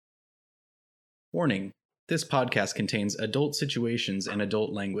Warning, this podcast contains adult situations and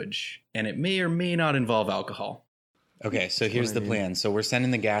adult language, and it may or may not involve alcohol. Okay, so here's the plan. So we're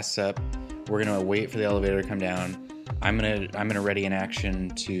sending the gas up. We're gonna wait for the elevator to come down. I'm gonna ready an action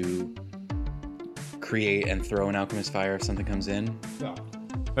to create and throw an alchemist fire if something comes in. Yeah.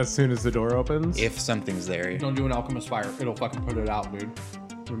 As soon as the door opens? If something's there. Don't do an alchemist fire. It'll fucking put it out, dude.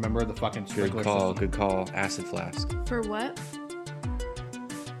 Remember the fucking Good sprinkler call, system. good call. Acid flask. For what?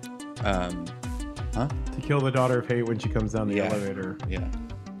 To kill the daughter of hate when she comes down the Yeah. elevator. Yeah.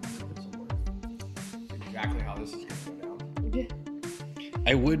 Exactly how this is gonna go down.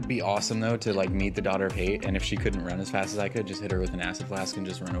 It would be awesome though to like meet the daughter of hate, and if she couldn't run as fast as I could, just hit her with an acid flask and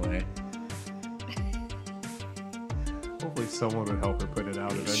just run away. Hopefully someone would help her put it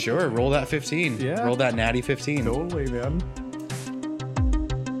out eventually. Sure, roll that 15. Yeah. Roll that natty 15. Totally, man.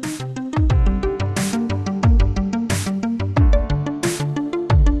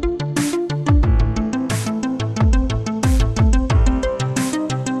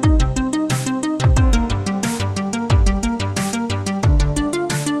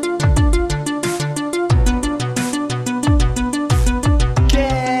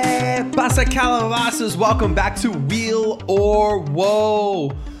 Calabasas, welcome back to Wheel or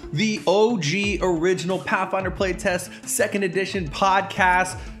Woe, the OG original Pathfinder playtest, second edition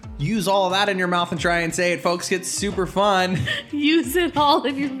podcast. Use all of that in your mouth and try and say it, folks. It's super fun. Use it all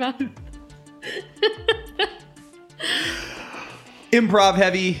in your mouth. Improv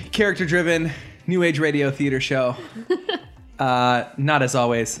heavy, character driven, new age radio theater show. Not as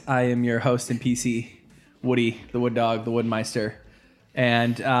always. I am your host and PC, Woody, the Wood Dog, the Woodmeister.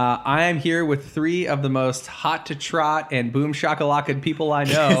 And I am here with three of the most hot to trot and boom shakalaka people I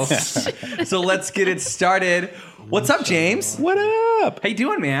know. So let's get it started. What's up, James? What up? How you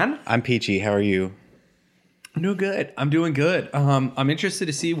doing, man? I'm Peachy. How are you? I'm doing good. I'm doing good. I'm interested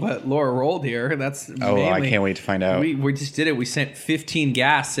to see what Laura rolled here. That's Oh, I can't wait to find out. We just did it. We sent 15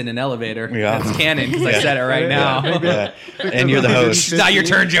 gas in an elevator. Yeah. That's canon because I said it right now. Yeah. And you're the host. It's not your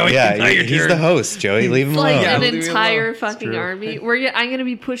turn, Joey. Yeah, It's not your he's turn. the host, Joey. Leave him It's like alone. Yeah, an leave me entire alone. fucking true. army. I'm gonna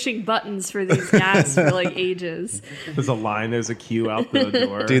be pushing buttons for these gas for like ages. There's a line, there's a queue out the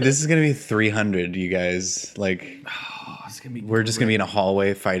door. Dude, this is going to be 300, you guys. Like, It's gonna be we're just going to be in a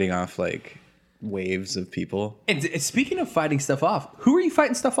hallway fighting off, like, waves of people. And speaking of fighting stuff off, who are you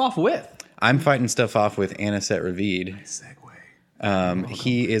fighting stuff off with? I'm fighting stuff off with Anisette Ravid. Segue.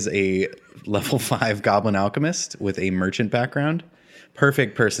 He is a level 5 goblin alchemist with a merchant background.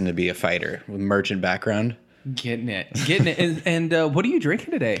 Perfect person to be a fighter with merchant background. Getting it. And what are you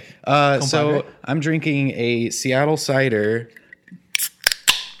drinking today? So Compadre? I'm drinking a Seattle cider.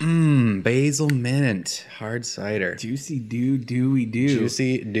 Basil mint hard cider. Juicy dewy do.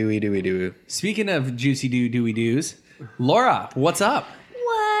 Juicy, dewy doo. Speaking of juicy dewy doos, Laura, what's up?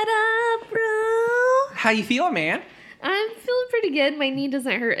 What up, bro? How you feeling, man? I'm feeling pretty good. My knee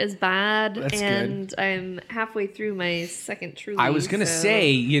doesn't hurt as bad, That's and I'm halfway through my second Truly. I was gonna so-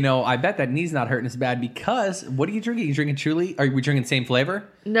 say, I bet that knee's not hurting as bad because what are you drinking? You drinking Truly? Are we drinking the same flavor?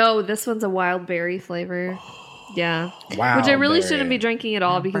 No, this one's a wild berry flavor. Yeah. Wow. Which I really berry. shouldn't be drinking at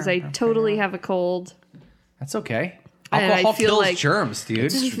all because I totally have a cold. That's okay. And I Alcohol feel kills like- germs, dude. I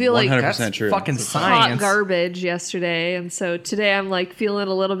just feel like 100% That's true. fucking hot science. garbage yesterday, and so today I'm like feeling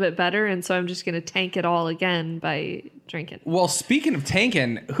a little bit better, and so I'm just gonna tank it all again by drinking. Well, speaking of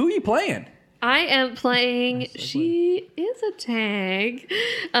tanking, who are you playing? I am playing. She is a tag,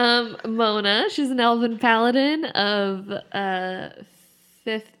 Mona. She's an elven paladin of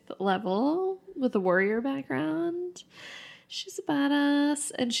 5th level with a warrior background. She's a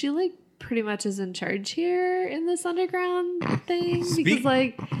badass, and she like pretty much is in charge here in this underground thing because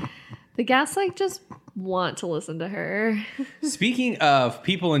like the gas like just want to listen to her. Speaking of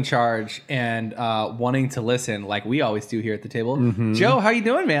people in charge and wanting to listen, like we always do here at the table, Joe, how you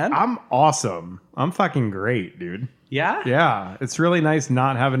doing, man? I'm awesome. I'm fucking great, dude. Yeah, Yeah, it's really nice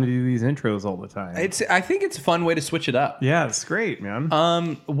not having to do these intros all the time. I think it's a fun way to switch it up. Yeah, it's great, man.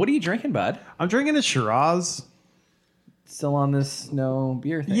 What are you drinking, bud? I'm drinking a Shiraz. Still on this no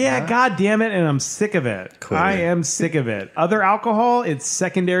beer thing? Yeah, huh? god damn it, and I'm sick of it. Clearly. I am sick of it. Other alcohol, it's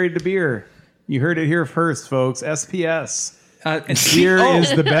secondary to beer. You heard it here first, folks. SPS. And Beer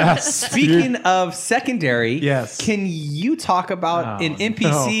is the best. Speaking of secondary, Yes. can you talk about Oh, an NPC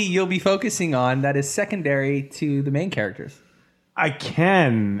no. you'll be focusing on that is secondary to the main characters? I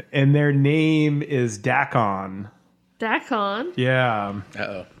can, and their name is Dakon. Dakon. Yeah.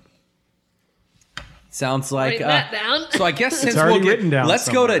 Uh-oh. Sounds like Write that down. So I guess since already we'll written down let's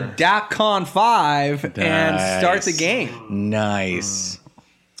go to somewhere. DACCON 5 and start the Nice. game. Nice.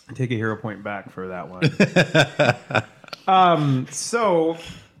 Take a hero point back for that one. So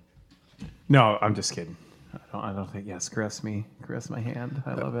No, I'm just kidding. I don't think. Yes, caress me. Caress my hand.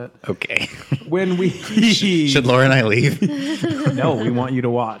 I love it. Okay. When we Should Laura and I leave? No, we want you to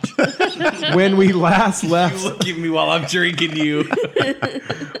watch. When we last left, Look at me while I'm drinking you.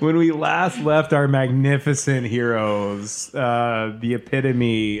 when we last left our magnificent heroes, the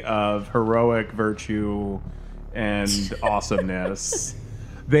epitome of heroic virtue and awesomeness.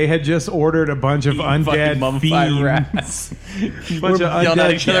 They had just ordered a bunch of undead mummified fiends. rats. Bunch of Yelling at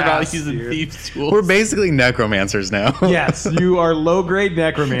undead each other about cats, using dude. thieves' tools. We're basically necromancers now. Yes, you are low-grade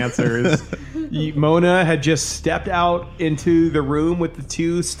necromancers. Mona had just stepped out into the room with the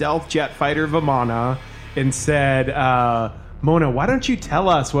 2 stealth jet fighter Vimana and said, Mona, why don't you tell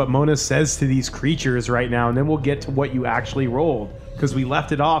us what Mona says to these creatures right now, and then we'll get to what you actually rolled, because we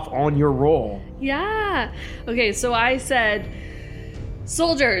left it off on your roll. Yeah. Okay, so I said,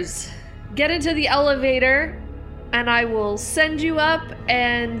 soldiers, get into the elevator and I will send you up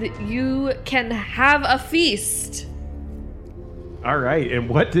and you can have a feast. All right, and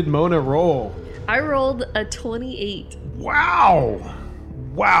what did Mona roll? I rolled a 28. Wow.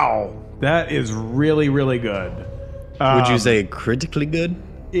 That is really, really good. Would you say critically good?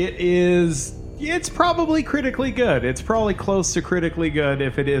 It's probably critically good. It's probably close to critically good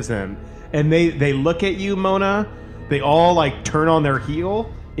if it isn't. And they look at you, Mona. They all like turn on their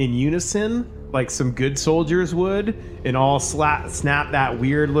heel in unison, like some good soldiers would, and all snap that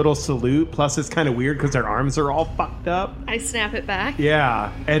weird little salute. Plus, it's kind of weird because their arms are all fucked up. I snap it back.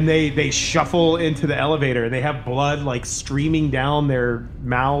 Yeah, and they shuffle into the elevator, and they have blood like streaming down their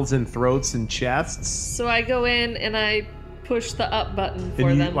mouths and throats and chests. So I go in and I push the up button for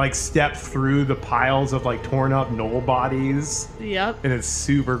And you them. like step through the piles of like torn up gnoll bodies, Yep. and it's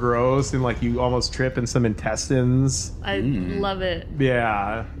super gross, and like you almost trip in some intestines. I love it.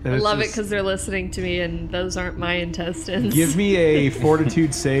 Yeah, and I it's love it just- because they're listening to me and those aren't my intestines. Give me a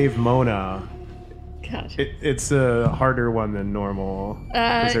fortitude save, Mona. Gosh. It's a harder one than normal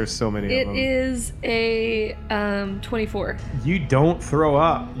because there's so many of It them. is a 24. You don't throw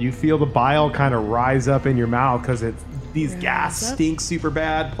up. You feel the bile kind of rise up in your mouth because these gas up? stink super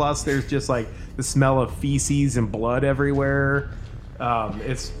bad. Plus, there's just like the smell of feces and blood everywhere.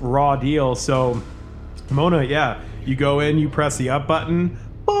 It's raw deal. So, Mona, yeah, you go in, you press the up button,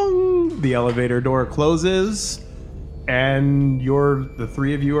 boom, the elevator door closes, and the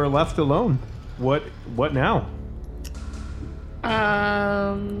 3 of you are left alone. What now?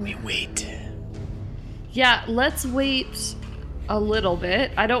 Wait. Yeah, let's wait a little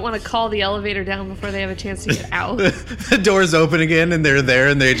bit. I don't want to call the elevator down before they have a chance to get out. The doors open again and they're there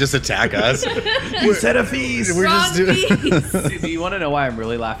and they just attack us. You set a feast. We're just Wrong doing. piece. Do you want to know why I'm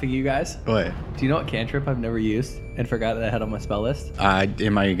really laughing at you guys? What? Do you know what cantrip I've never used and forgot that I had on my spell list?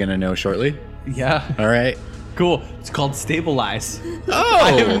 Am I gonna know shortly? Yeah. All right. Cool. It's called Stabilize. Oh.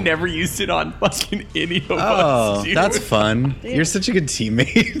 I have never used it on fucking any of Oh, us. Dude. that's fun. Damn. You're such a good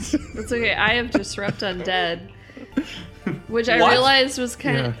teammate. That's okay. I have Disrupt Undead, which I What? realized was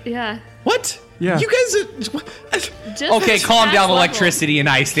kind of, yeah. What? Yeah. You guys are. Just Okay, for calm that down level. electricity and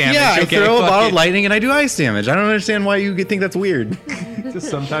ice damage. Yeah, I okay, throw a fuck bottle it. of lightning and I do ice damage. I don't understand why you think that's weird. Just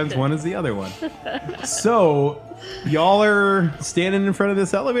sometimes one is the other one. So, y'all are standing in front of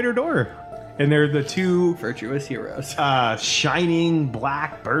this elevator door, and they're the 2 Virtuous heroes. shining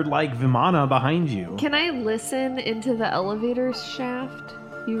black bird-like Vimana behind you. Can I listen into the elevator shaft?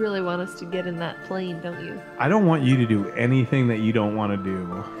 You really want us to get in that plane, don't you? I don't want you to do anything that you don't want to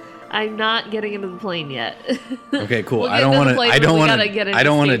do. I'm not getting into the plane yet. Okay, cool. We'll I get don't into want the to. plane, I but don't we want gotta get to. into I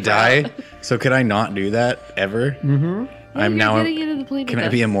don't want to escape die. route. So could I not do that ever? Mm-hmm. I'm You're now. getting into the plane Can with I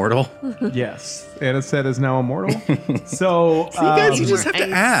be us. immortal? Yes, Anisette is now immortal. So, You guys, you You just were have to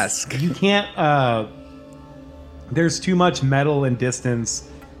ice. ask. you can't. There's too much metal and distance,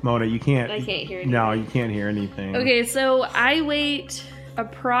 Mona. You can't. I can't hear No, anything. you can't hear anything. Okay, so I wait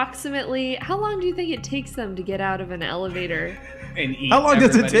approximately. How long do you think it takes them to get out of an elevator? And eat How long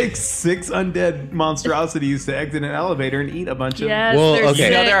does it everybody. take 6 undead monstrosities to exit an elevator and eat a bunch of? Yes, Well, there's okay.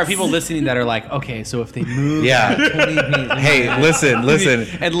 You know, there are 6. people listening that are like, okay, so if they move, Yeah. 20 meters. Hey, listen.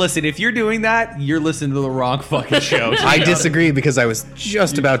 And listen, if you're doing that, you're listening to the wrong fucking show. I disagree because I was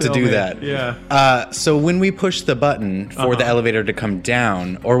just about to feel do me. that. Yeah. So when we pushed the button for the elevator to come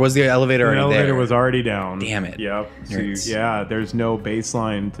down, or was the elevator The already elevator there? was already down. Damn it. Yep. So Nerds. yeah, there's no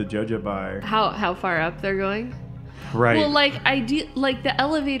baseline to judge it by. How far up they're going? Right. Well, like the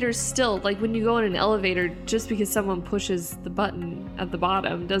elevator's still like when you go in an elevator, just because someone pushes the button at the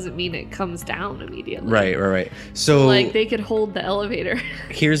bottom doesn't mean it comes down immediately. Right. So Like they could hold the elevator.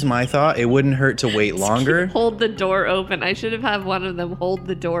 here's my thought: it wouldn't hurt to wait longer. Hold the door open. I should have had one of them hold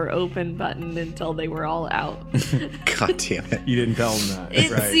the door open button until they were all out. God damn it! You didn't tell them that.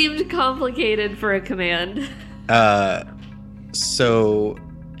 It right. seemed complicated for a command. So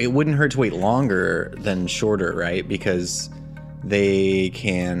it wouldn't hurt to wait longer than shorter, right? Because they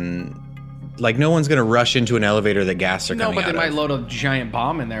can, like, no one's gonna rush into an elevator that gas are No, coming but they out might of. load a giant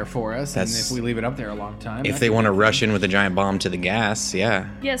bomb in there for us, and That's- if we leave it up there a long time, If that they could want to be- rush in with a giant bomb to the gas, yeah,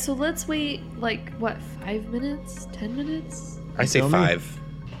 Yeah, so let's wait like what, 5 minutes? 10 minutes? I say tell me. 5.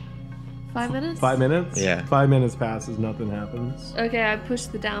 5 minutes? 5 minutes? Yeah. 5 minutes passes, nothing happens. Okay, I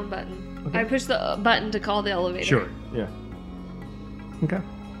pushed the down button. Okay. I pushed the button to call the elevator. Sure. Yeah. Okay.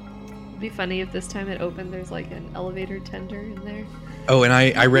 It'd be funny if this time it opened, there's like an elevator tender in there. Oh, and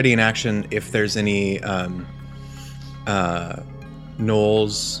I ready in action if there's any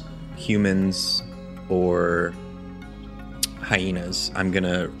gnolls, humans, or hyenas. I'm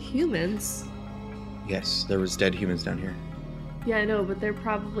gonna. Humans? Yes, there was dead humans down here. Yeah, I know, but they're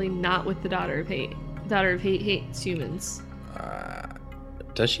probably not with the Daughter of Hate. Daughter of Hate hates humans.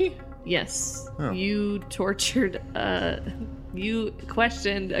 Does she? Yes. Oh. You tortured, you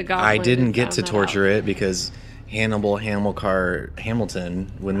questioned a goblin. I didn't and get found to that torture out. it because Hannibal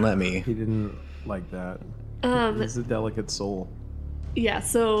Hamilton wouldn't let me. He didn't like that. He's a delicate soul. Yeah,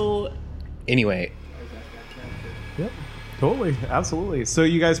 so Anyway, Yep. Totally. Absolutely. So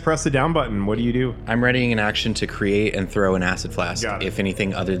you guys press the down button. What do you do? I'm readying an action to create and throw an acid flask Got it. if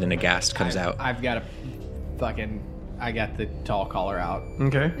anything other than a ghast comes out. I've got I got the tall collar out,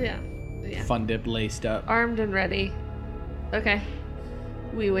 Okay. yeah. fun dip laced up. Armed and ready. Okay.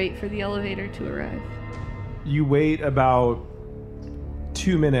 We wait for the elevator to arrive. You wait about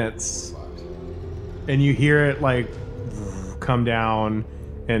 2 minutes and you hear it like come down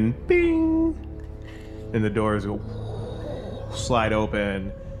and bing, and the doors go slide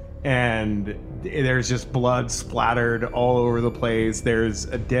open, and there's just blood splattered all over the place. There's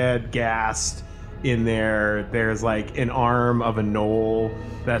a dead ghast in there. There's like an arm of a gnoll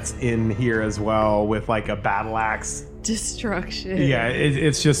that's in here as well with like a battle axe. Destruction. Yeah,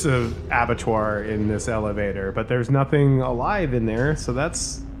 it's just a abattoir in this elevator, but there's nothing alive in there, so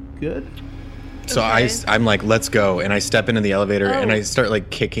that's good. So Okay. I'm like, let's go, and I step into the elevator and Oh. I start like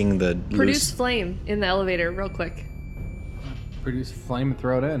kicking the Produce loose. flame in the elevator real quick. Produce a flame and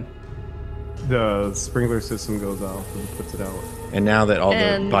throw it in. The sprinkler system goes off and puts it out. And now that all the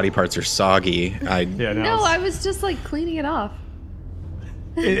And- body parts are soggy, Yeah, now No, it's- I was just like cleaning it off.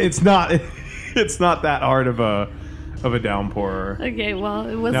 it's not it's not that hard of a downpour. Okay, well,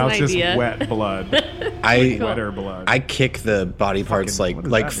 it was Now an it's just idea. wet blood, I wetter blood. I kick the body parts Fucking- what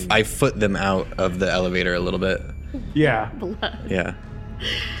does like that mean? I foot them out of the elevator a little bit. Yeah, Blood. Yeah.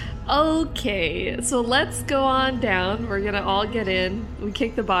 Okay, so let's go on down. We're gonna all get in. We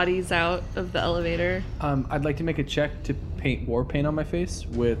kick the bodies out of the elevator. I'd like to make a check to paint war paint on my face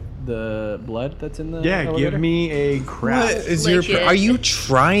with the blood that's in the yeah. elevator. Give me a What craft. is Lick your? it. Are you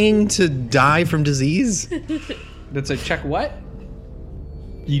trying to die from disease? That's a check. What?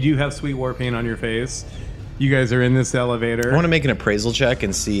 You do have sweet war paint on your face. You guys are in this elevator. I want to make an appraisal check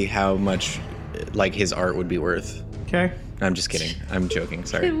and see how much, like, his art would be worth. Okay. I'm just kidding. I'm joking.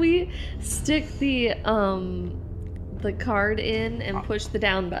 Sorry. Can we stick the card in and push the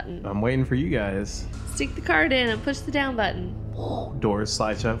down button? I'm waiting for you guys. Stick the card in and push the down button. Doors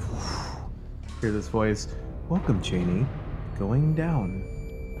slide shut. Hear this voice. Welcome, Cheney. Going down.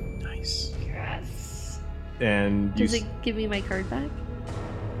 Nice. Yes. And you Does it give me my card back?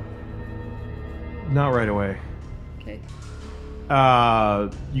 not right away. Okay.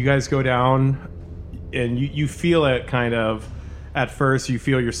 You guys go down and you feel it kind of at first. You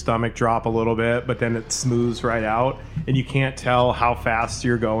feel your stomach drop a little bit, but then it smooths right out, and you can't tell how fast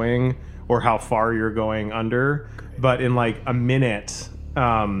you're going or how far you're going under. But in like a minute,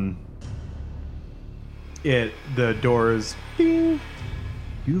 the doors ding.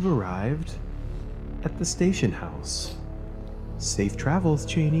 You've arrived at the station house. Safe travels,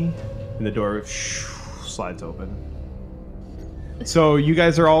 Cheney. And the door slides open. So you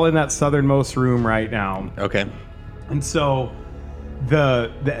guys are all in that southernmost room right now. Okay. And so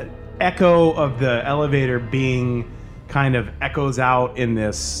the echo of the elevator being kind of echoes out in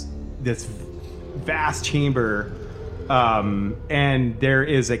this vast chamber. And there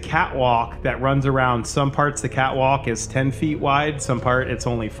is a catwalk that runs around. Some parts the catwalk is 10 feet wide, some part it's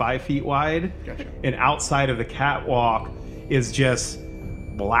only 5 feet wide. Gotcha. And outside of the catwalk is just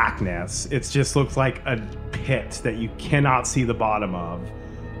blackness. It just looks like a pit that you cannot see the bottom of.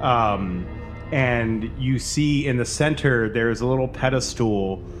 And you see in the center there's a little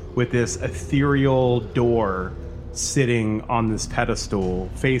pedestal with this ethereal door sitting on this pedestal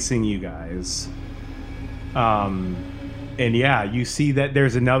facing you guys. And yeah, you see that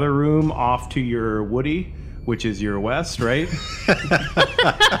there's another room off to your Woody, which is your west, right?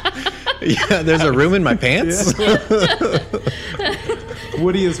 Yeah, there's a room in my pants.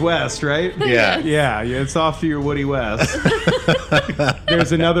 Woody is west, right? Yeah. Yeah, it's off to your Woody west.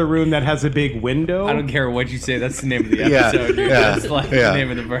 There's another room that has a big window. I don't care what you say. That's the name of the Yeah, episode, dude. yeah, That's like yeah. the name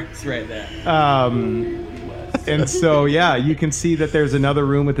of the verse right there. And so, yeah, you can see that there's another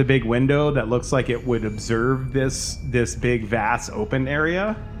room with a big window that looks like it would observe this big, vast, open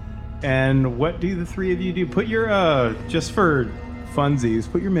area. And what do the three of you do? Put your, just for funsies,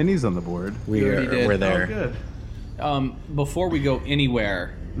 put your minis on the board. already did. We're Oh, there. good. Before we go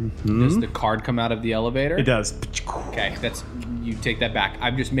anywhere, does the card come out of the elevator? It does. Okay, you take that back.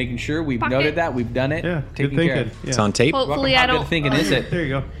 I'm just making sure we've Pocket. noted that. We've done it. Yeah, taken good care thinking. of. Yeah. It's on tape. Hopefully Welcome, I how don't. good thinking is it? There you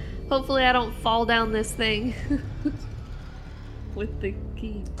go. Hopefully I don't fall down this thing with the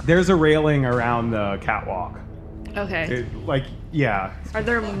key. There's a railing around the catwalk. Okay. Yeah. Are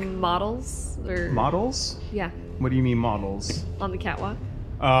there models or Models? Yeah, What do you mean models? on the catwalk?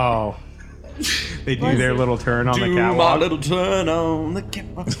 Oh. They do Bless their you. little turn on the Do my catwalk. little turn on the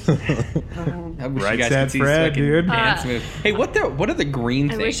catwalk. I wish Right you guys said could see Fred, so I can dude. dance move. Hey, what are the green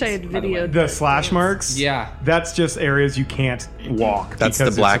I things? wish I had by the way? videoed The slash marks? Yeah. That's just areas you can't walk. That's the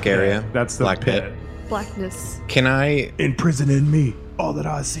because it's black a pit. area. That's the Black pit. blackness. Can I? Imprison in me, all that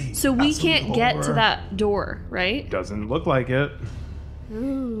I see. So we Absolute can't get to horror. that door, right? Doesn't look like it.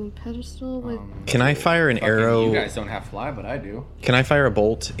 Ooh, pedestal with. Can I fire an Fucking arrow? You guys don't have fly, but I do. Can I fire a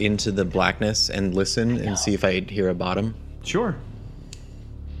bolt into the blackness and listen and see if I hear a bottom? Sure.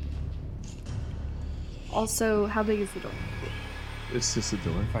 Also, how big is the door? It's just a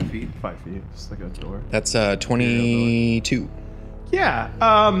door. 5 feet. 5 feet. Just like a door. That's 22. Yeah.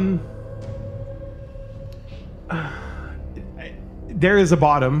 There is a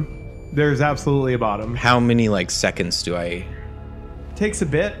bottom. There's absolutely a bottom. How many like seconds do I? Takes a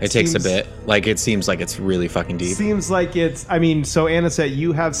bit. It takes a Seems- bit. Like it seems like it's really fucking deep. Seems like it's. I mean, so Anisette,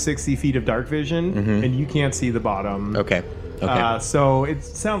 you have 60 feet of dark vision, and you can't see the bottom. Okay. Okay. So it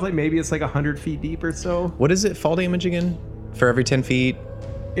sounds like maybe it's like 100 feet deep or so. What is it? Fall damage again? For every 10 feet?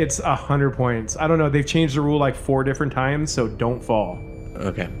 It's 100 points. I don't know. They've changed the rule like 4 different times, so don't fall.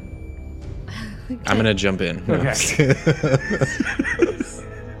 Okay. I'm gonna jump in. No. Okay.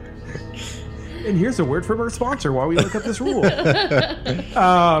 And here's a word from our sponsor while we look up this rule.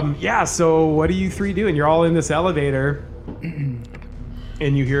 Yeah, so what are you three doing? You're all in this elevator. And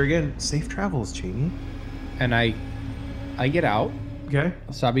you hear again, safe travels, Cheney. And I get out. Okay.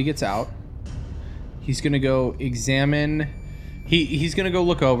 Sabi gets out. He's gonna go examine. He's gonna go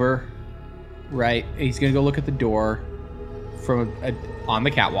look over. Right. He's gonna go look at the door from on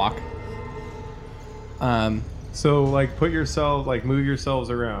the catwalk. So, like, move yourselves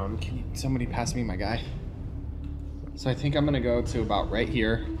around. Can somebody pass me my guy? So I think I'm gonna go to about right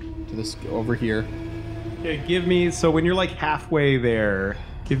here, to this over here. Okay, give me, so when you're like halfway there,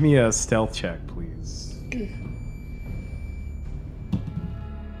 give me a stealth check, please.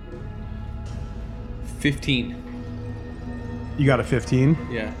 15. You got a 15?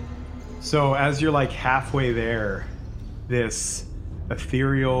 Yeah. So as you're like halfway there, this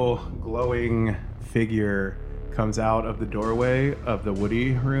ethereal, glowing figure comes out of the doorway of the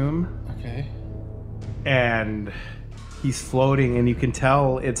Woody room, Okay. and he's floating, and you can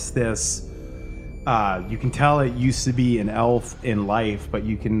tell it's this. You can tell it used to be an elf in life, but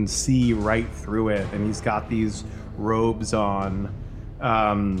you can see right through it, and he's got these robes on,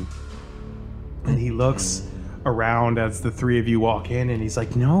 and he looks around as the three of you walk in, and he's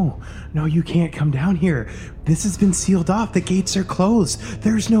like, no, you can't come down here. This has been sealed off. The gates are closed.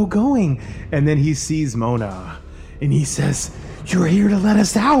 There's no going. And then he sees Mona, and he says, you're here to let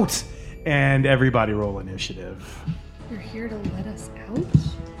us out. And everybody roll initiative. You're here to let us out?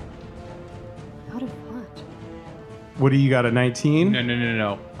 Out of what? What do you got, a 19?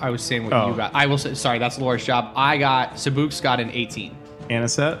 No. I was saying what Oh. you got. I will say, sorry, that's Laura's job. Sabuks got an 18.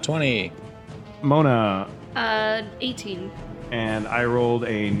 Anisette? 20. Mona? 18. And I rolled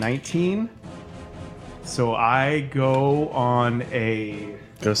a 19. So I go on a...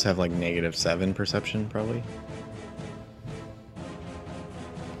 Ghosts have like -7 perception, probably.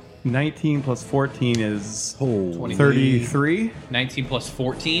 19 plus 14 is Oh, 20. 33. 19 plus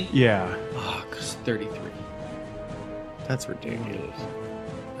 14? Yeah. Fuck, 33. that's ridiculous.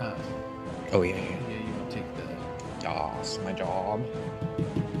 Uh, Oh yeah. yeah, you will take the... Yes, my job.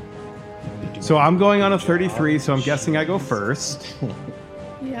 I'm gonna do So I'm going on a 33, so I'm guessing I go first.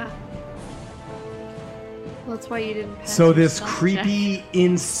 Yeah. Well, that's why you didn't pass So your this stealth creepy, check.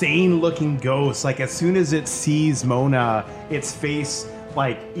 insane looking ghost, like as soon as it sees Mona, its face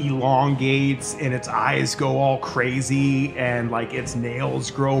like elongates and its eyes go all crazy and like its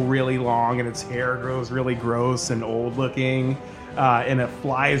nails grow really long and its hair grows really gross and old looking, and it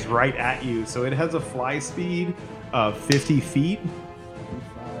flies right at you. So it has a fly speed of 50 feet.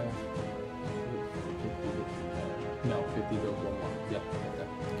 No, 50 goes 1 1. Yep.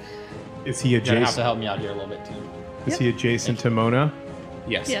 Is he You're gonna have to adjacent? help me out here a little bit, too. Is he adjacent to Mona?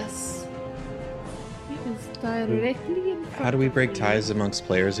 Yes. Yes. He is directly in front How do we of break you. ties amongst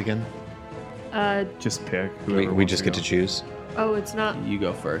players again? Just pick. We, whoever we wants just to get to go. choose. Oh, it's not. You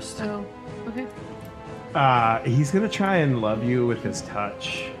go first. Oh, okay. He's gonna try and love you with his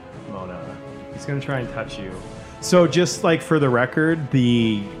touch, Mona. He's gonna try and touch you. So just like for the record,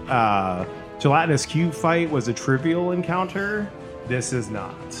 the gelatinous cube fight was a trivial encounter. This is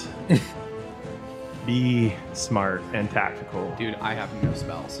not. Be smart and tactical. Dude, I have no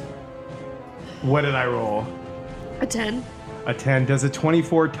spells. What did I roll? A 10. A 10. Does a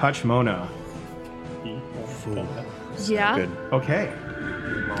 24 touch Mona? Yeah. Good. Okay,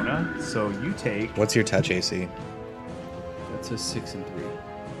 Mona. So you take. What's your touch AC? That's a 6 and 3.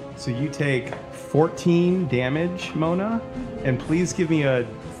 So you take 14 damage, Mona, and please give me a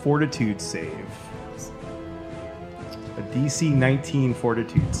fortitude save. A DC 19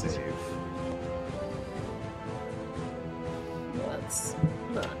 fortitude save. That's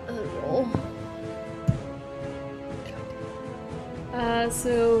not a roll.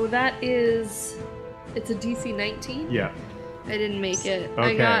 So that is. It's a DC 19. Yeah. I didn't make it. I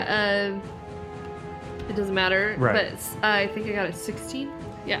Okay. got it doesn't matter. Right. But I think I got a 16.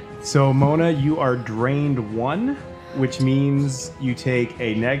 Yeah. So Mona, you are drained 1, which means you take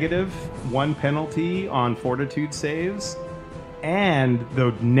a negative 1 penalty on fortitude saves. And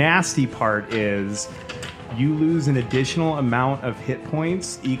the nasty part is you lose an additional amount of hit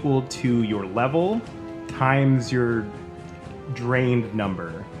points equal to your level times your drained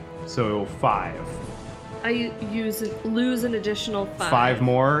number. So 5. I lose an additional 5. 5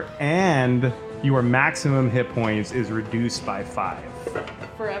 more, and your maximum hit points is reduced by 5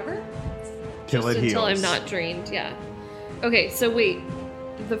 Forever? till Just it heals. until I'm not drained, yeah. Okay, so wait.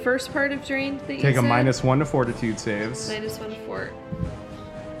 The first part of drained that you Take a said? -1 to fortitude saves. -1 to fort.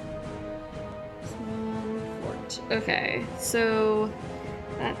 Okay, so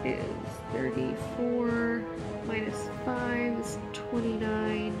that is 34 minus 5 is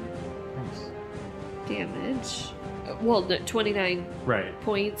 29 damage. Well, no, 29 Right.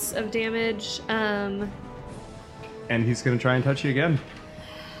 points of damage. And he's going to try and touch you again.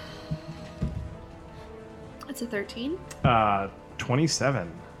 That's a 13.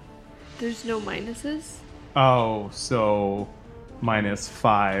 27. There's no minuses. Oh, so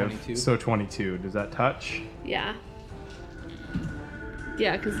 -5. 22. So 22. Does that touch? Yeah.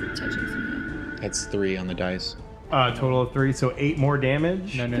 Yeah, because it touches. It's 3 on the dice. Total of 3, so 8 more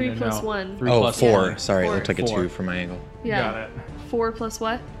damage. No, 3 plus 1. 3 Oh, plus 4. one. Sorry, Four. it looked like a 4. 2 from my angle. Yeah. Got it. 4 plus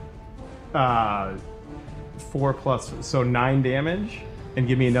what? 4 plus, so 9 damage. And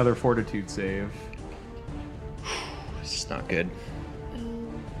give me another fortitude save. It's just not good.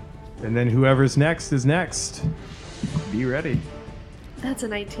 And then whoever's next is next. Be ready. That's a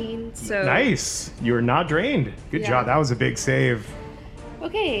 19. So Nice. You're not drained. Good Yeah. job. That was a big save.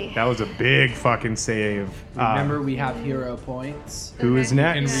 Okay. That was a big fucking save. Remember, we have hero points. Who is Okay.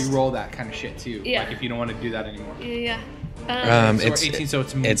 And next? re-roll that kind of shit too. Yeah. Like if you don't want to do that anymore. Yeah. So It's 18, so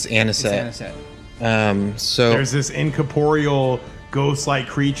it's it's Anisette. It's Anisette. So There's this incorporeal ghost-like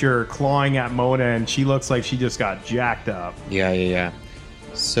creature clawing at Mona, and she looks like she just got jacked up. yeah.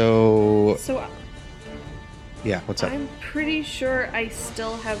 So So yeah, what's up? I'm pretty sure I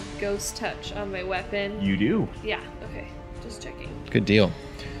still have ghost touch on my weapon. You do. Yeah. Okay. Just checking. Good deal.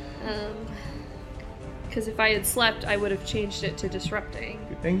 Because if I had slept, I would have changed it to disrupting.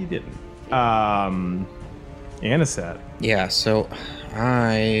 Good thing you didn't. Anisette. Yeah. So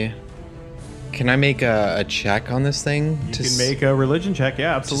can I make a check on this thing You can make a religion check.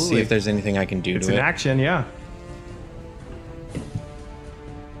 Yeah, to absolutely. see if there's anything I can do it's to an it? action. Yeah.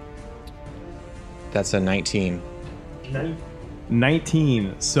 That's a 19.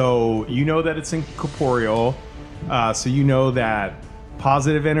 19. So you know that it's incorporeal. So you know that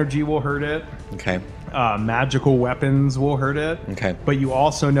positive energy will hurt it. Okay. Magical weapons will hurt it. Okay. But you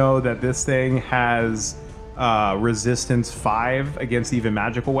also know that this thing has resistance 5 against even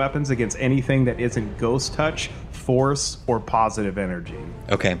magical weapons, against anything that isn't ghost touch, force, or positive energy.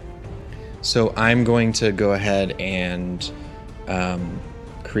 Okay. So I'm going to go ahead and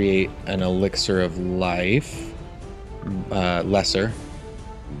create an elixir of life, lesser.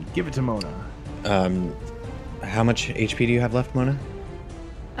 Give it to Mona. How much HP do you have left, Mona?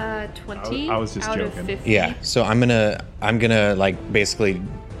 20. I was just out joking. Of 50. Yeah, so I'm gonna like basically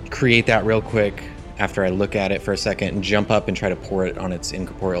create that real quick after I look at it for a second and jump up and try to pour it on its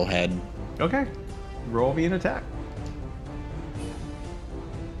incorporeal head. Okay. Roll me an attack.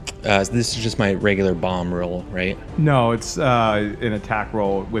 This is just my regular bomb roll, right? No, it's an attack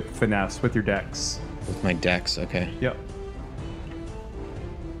roll with finesse with your dex. With my dex, okay. Yep.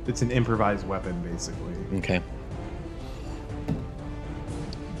 It's an improvised weapon, basically. Okay.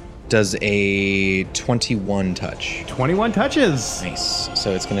 Does a 21 touch? 21 touches. Nice.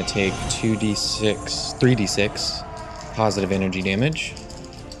 So it's going to take 3d6 positive energy damage.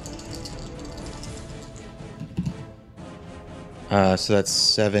 So that's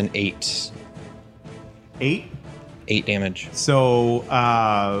 7, 8. 8. 8 damage.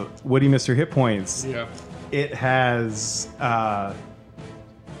 So, Woody, Mr. Hit Points. Yeah. It has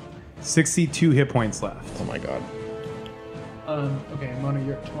 62 hit points left. Oh my god. Okay, Mona,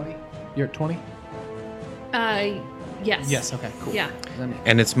 you're at 20. You're at 20. Yes. Yes. Okay. Cool. Yeah.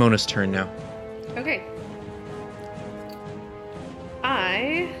 And it's Mona's turn now. Okay.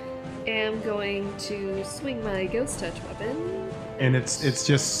 I am going to swing my ghost touch weapon. And it's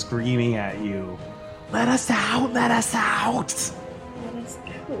just screaming at you. Let us out! Let us out! Let us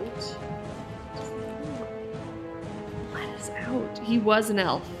out. Let us out. He was an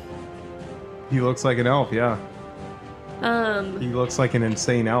elf. He looks like an elf, yeah. Um, He looks like an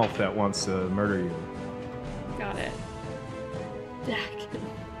insane elf that wants to murder you. got it.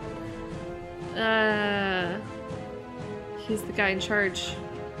 He's the guy in charge.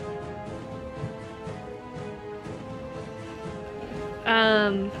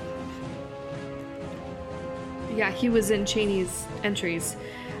 Yeah, he was in Cheney's entries.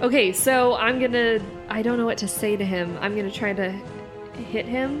 Okay, so I don't know what to say to him. I'm gonna try to hit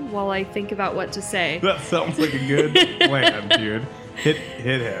him while I think about what to say. That sounds like a good plan, dude. Hit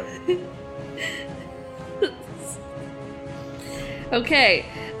him. Okay,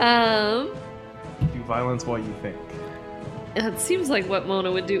 Do violence while you think. it seems like what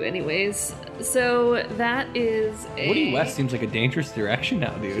Mona would do anyways. So that is a... Woody West seems like a dangerous direction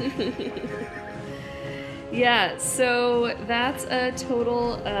now, dude. Yeah, so that's a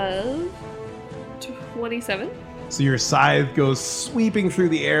total of 27. So your scythe goes sweeping through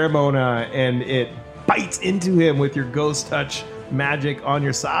the air, Mona, and it bites into him with your ghost touch magic on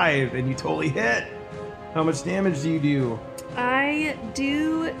your scythe, and you totally hit. How much damage do you do? I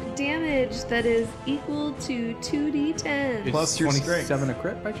do damage that is equal to 2d10. Plus your strength. 27 a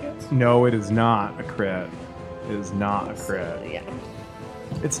crit by chance? No, it is not a crit. It is not a crit. Yeah.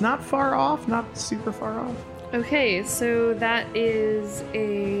 It's not far off, not super far off. Okay, so that is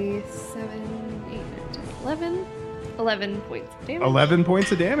a 7, 8, 9, 10, 11. 11 points of damage. 11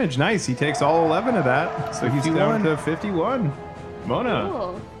 points of damage. Nice. He takes all 11 of that. So he's down 51. to 51. Mona,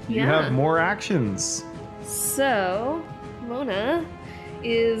 Cool. you Yeah. have more actions. So, Mona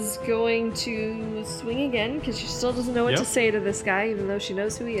is going to swing again because she still doesn't know what Yep. to say to this guy, even though she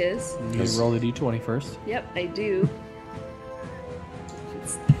knows who he is. You roll the d20 first. Yep, I do.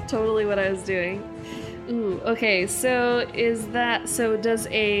 It's totally what I was doing. Ooh, okay, so does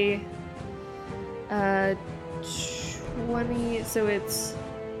a 20, so it's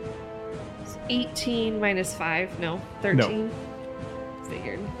 18 minus 5, no, 13.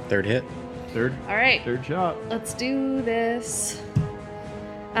 Figured. Third hit. Third Alright, shot. let's do this.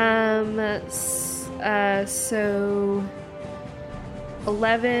 So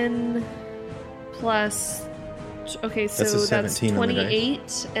 11 plus. Okay, so That's a that's 17 on the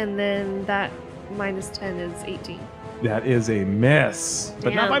dice. 28, and then that minus 10 is 18. That is a miss,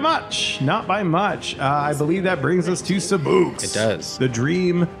 but not Damn. by much. Not by much. I believe that brings us to Sabuks. It does. The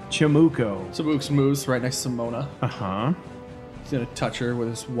Dream Chimuko. Sabuks moves right next to Mona. Uh huh. He's gonna touch her with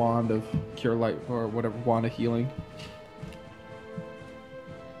his wand of cure light or whatever wand of healing.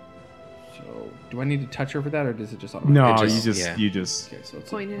 So, do I need to touch her for that, or does it just automatically? No, It just- you yeah. just. Okay, so it's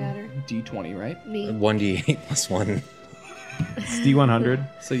Pointed at her. D20, right? Me. 1d8 plus 1. It's D100.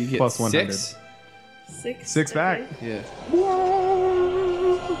 So you get Plus 100. 6. 6. Six back. Yeah.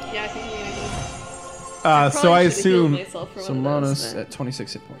 Yeah, I think I'm So I assume So Mona's at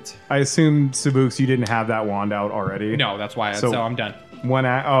 26 hit points. Sabuks, you didn't have that wand out already. No, that's why. So- So I'm done.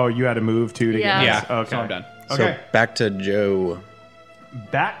 Oh, you had to move two to Yeah. get Yeah. this. Okay. So I'm done. Okay. So back to Joe.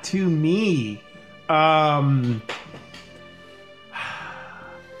 Back to me.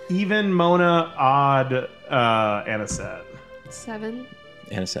 Even, Mona, odd, Anisette. 7.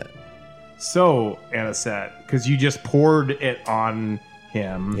 Anisette. So, Anisette, because you just poured it on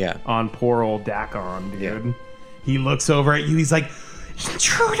him. Yeah. On poor old Dakon, dude. Yeah. He looks over at you. He's like,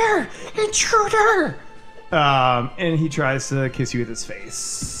 intruder, intruder. And he tries to kiss you with his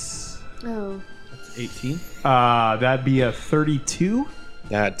face. Oh. 18. That'd be a 32.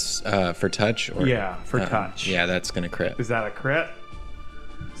 That's for touch? Or, Yeah, for touch. Yeah, that's going to crit. Is that a crit?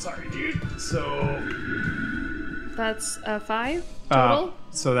 Sorry, dude. So, That's 5 total?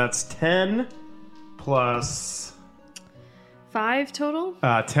 so that's 10 plus 5 total?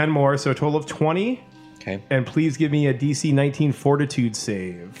 10 more, so a total of 20. Okay. And please give me a DC 19 Fortitude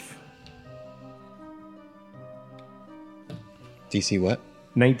save. DC what?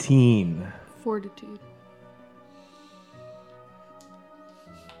 19. Fortitude.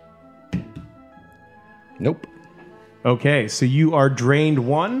 Nope. Okay, so you are drained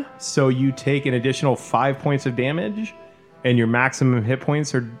 1, so you take an additional 5 points of damage, and your maximum hit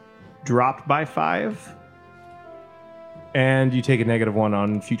points are dropped by 5. And you take a -1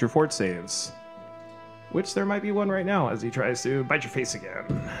 on future fort saves. Which there might be one right now as he tries to bite your face again.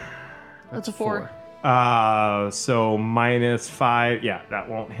 That's a 4. So -5. Yeah, that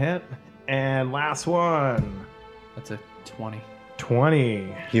won't hit. And last one. That's a 20.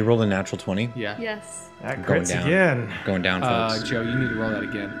 20. You rolled a natural 20. Yeah. Yes. That Going crits down. again. Going down, folks. Joe, you need to roll that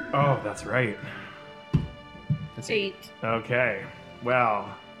again. Oh, that's right. That's 8. Okay. Well,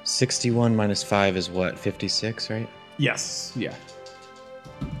 61 minus 5 is what? 56, right? yes. Yeah.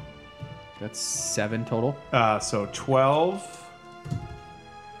 That's 7 total. So 12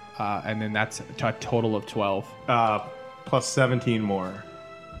 And then that's a total of 12. plus 17 more.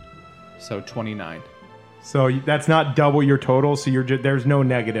 So 29. So that's not double your total. So you're there's no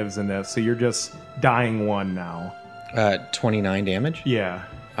negatives in this. So you're just dying 1 now. 29 damage? Yeah.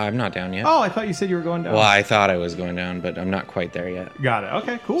 I'm not down yet. Oh, I thought you said you were going down. Well, I thought I was going down, but I'm not quite there yet. Got it.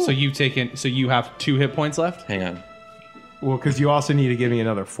 Okay, cool. So you have 2 hit points left? Hang on. well, because you also need to give me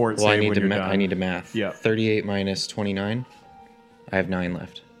another fort Well, save I need when to you're done. I need to math. Yeah. 38 minus 29. I have 9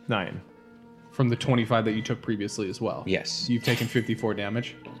 left. 9. From the 25 that you took previously as well. Yes. You've taken 54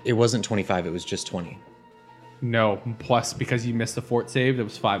 damage? It wasn't 25, it was just 20. No, plus because you missed the fort save, there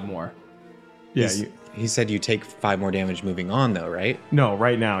was 5 more. Yeah. He's- He said you take 5 more damage moving on, though, right? No,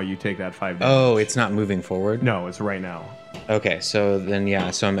 right now you take that 5 damage. Oh, it's not moving forward? No, it's right now. Okay, so then,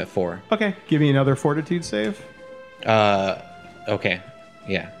 yeah, so I'm at 4. Okay, give me another fortitude save. Okay.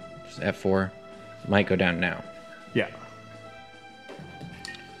 Yeah. Just at 4. Might go down now. Yeah.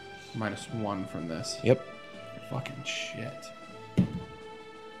 Minus 1 from this. Yep. Fucking shit.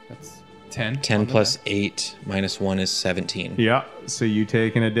 That's 10. 10 plus 8 minus 1 is 17. Yeah. So you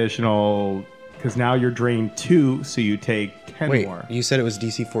take an additional, because now you're drained 2, so you take 10 Wait, more. you said it was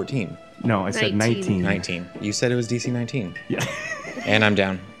DC 14. No, I said 19. 19. 19. You said it was DC 19. Yeah. And I'm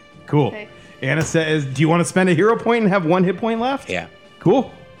down. Cool. Okay. Anna says, do you want to spend a hero point and have 1 hit point left? Yeah.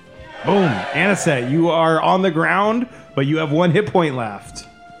 Cool. Boom. Anisette, you are on the ground, but you have 1 hit point left.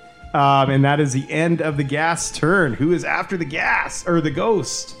 And that is the end of the gas turn. Who is after the gas? Or the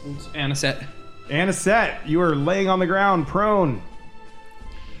ghost? Anisette. Anisette, you are laying on the ground, prone.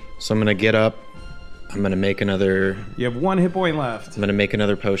 So I'm going to get up. I'm going to make another... You have 1 hit point left. I'm going to make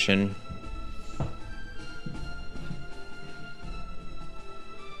another potion.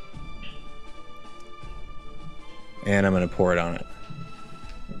 And I'm going to pour it on it.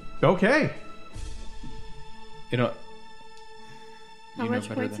 Okay. You know, How You know much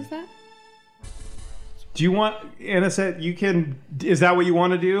better points than- is that? Do you want, Anisette, you can, is that what you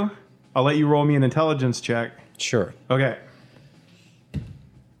want to do? I'll let you roll me an intelligence check. Sure. Okay.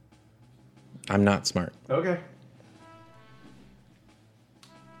 I'm not smart. Okay.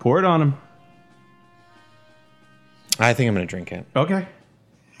 Pour it on him. I think I'm going to drink it. Okay.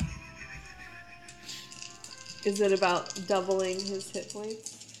 Is it about doubling his hit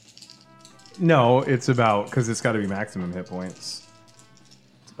points? No, it's about, because it's got to be maximum hit points.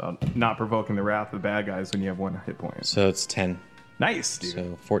 It's about not provoking the wrath of the bad guys when you have 1 hit point. So it's 10. Nice, dude.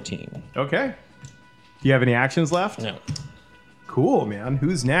 So 14. Okay. Do you have any actions left? No. Cool, man.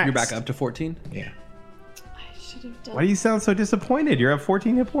 Who's next? you're back up to 14? Yeah. I should have done Why do you sound so disappointed? You're at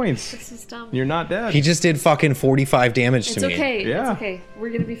 14 hit points. this. Is dumb. You're not dead. He just did fucking 45 damage It's to me. okay. Yeah. It's okay. We're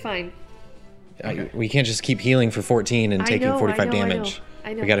gonna be fine. We can't just keep healing for 14 and I taking know, 45 I know, I know. damage.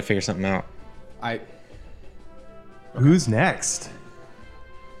 I know. We got to figure something out. Who's next?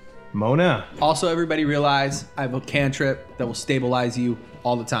 Mona. Also, everybody realize I have a cantrip that will stabilize you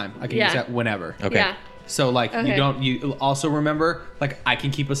all the time. I can Yeah. use that whenever. Okay. Yeah. So, like, Okay. you also remember, like, I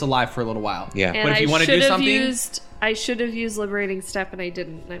can keep us alive for a little while. Yeah. And But if you I want to should do have something, I should have used liberating step, and I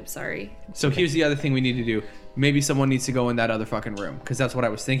didn't. And I'm sorry. so here's the other thing we need to do. maybe someone needs to go in that other fucking room because that's what I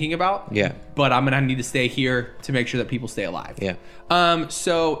was thinking about. Yeah. But I'm gonna need to stay here to make sure that people stay alive. Yeah.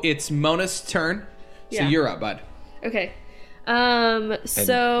 So it's Mona's turn. So Yeah. you're up, bud. Okay. yeah.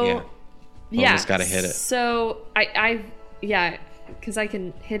 So yeah. Mona's gotta hit it. So yeah, because I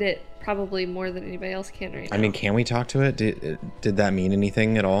can hit it probably more than anybody else can right now. I mean, can we talk to it? Did that mean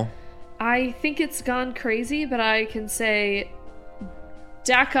anything at all? I think it's gone crazy, but I can say,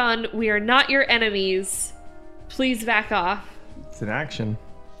 Dakon, we are not your enemies. Please back off. It's an action.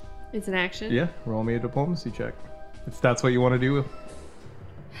 It's an action. Yeah, roll me a diplomacy check. If that's what you want to do.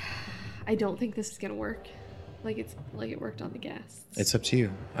 I don't think this is gonna work. Like it worked on the gas. It's up to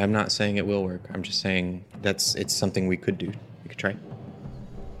you. I'm not saying it will work. I'm just saying it's something we could do. We could try.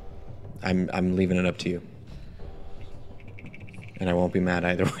 I'm leaving it up to you. And I won't be mad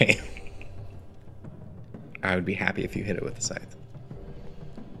either way. I would be happy if you hit it with the scythe.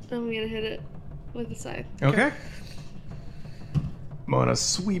 I'm gonna hit it with the scythe. Okay. Mona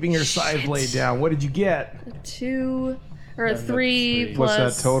sweeping her scythe blade down. What did you get? A 2 or a That's 3 3. plus.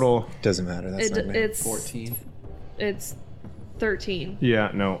 What's that total? Doesn't matter. That's not bad. It's 14. It's 13.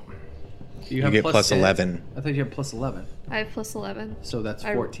 Yeah, no. You get plus 10? 11. I thought you had plus 11. I have plus 11. So that's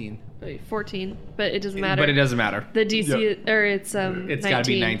I- 14. Wait, 14, but it doesn't matter. But it doesn't matter. The DC or it's It's 19. got to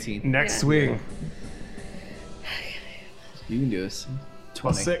be 19. Next Yeah. swing. You can do this.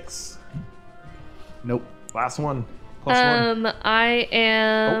 20. Plus 6. Nope. Last one. Plus 1. I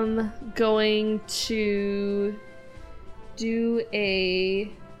am going to do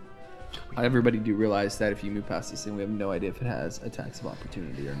a. Everybody do realize that if you move past this thing, we have no idea if it has attacks of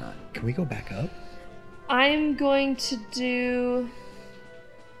opportunity or not. Can we go back up? I'm going to do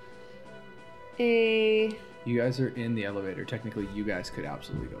a. You guys are in the elevator. Technically, you guys could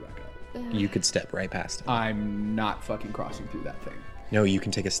absolutely go back up. You could step right past it. I'm not fucking crossing through that thing. No, you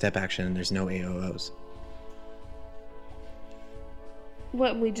can take a step action and there's no AOOs.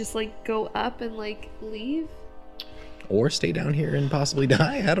 What, we just like go up and like leave? Or stay down here and possibly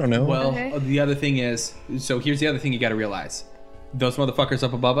die. I don't know. Well, Okay. the other thing is, so here's the other thing you got to realize: those motherfuckers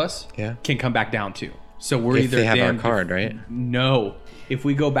up above us, Yeah. can come back down too. So we're if either they have our damned- card, right? No, if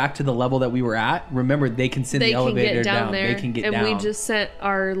we go back to the level that we were at, remember they can send They the can elevator get down there. They can get and down. we just sent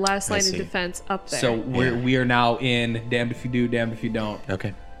our last I line of see. defense up there. So we are now in damned if you do, damned if you don't.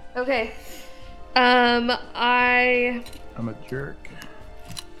 Okay. Okay. I'm a jerk.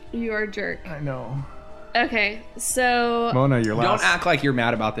 You are a jerk. I know. Okay, so. Mona, your last. Don't act like you're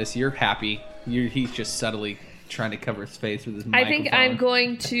mad about this. You're happy. He's just subtly trying to cover his face with his I microphone. think I'm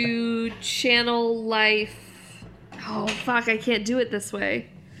going to channel life. Oh, fuck, I can't do it this way.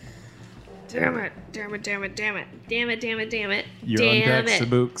 Damn it. Damn it, damn it, damn it. Damn it, damn it, damn it. You're on damn deck, it.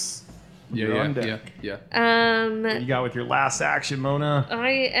 Sabooks. You're on deck. yeah. What you got with your last action, Mona? I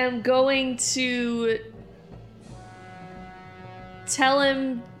am going to tell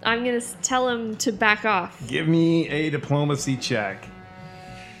him. I'm going to tell him to back off. Give me a diplomacy check.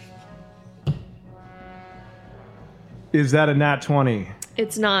 Is that a nat 20?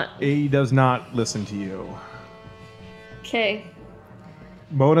 It's not. A does not listen to you. Okay.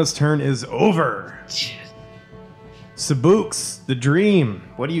 Mona's turn is over. Sabooks, the dream.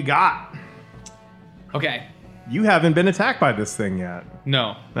 What do you got? Okay. You haven't been attacked by this thing yet.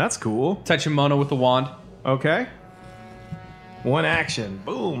 No. That's cool. Touching Mona with the wand. Okay. One action.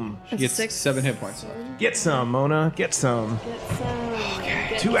 Boom. She gets 7 hit points. Get some, Mona. Get some. Get some.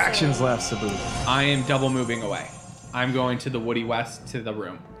 Get 2 some. actions left, Sabook. I am double moving away. I'm going to the Woody West to the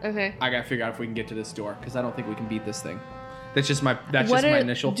room. Okay. I gotta figure out if we can get to this door because I don't think we can beat this thing. That's just my What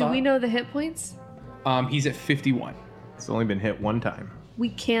initial do thought. we know the hit points? He's at 51. It's only been hit one time. We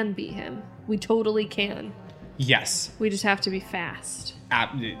can beat him. We totally can. Yes. We just have to be fast.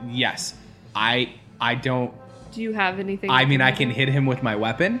 Yes. I don't. Do you have anything? I mean, I do? can hit him with my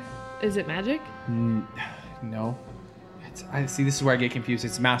weapon. Is it magic? No. I see. This is where I get confused.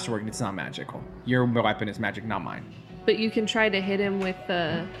 It's masterwork and it's not magical. Your weapon is magic, not mine. But you can try to hit him with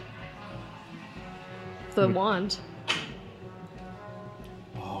the wand.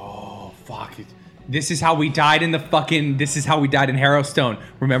 Oh fuck! This is how we died in the fucking. This is how we died in Harrowstone.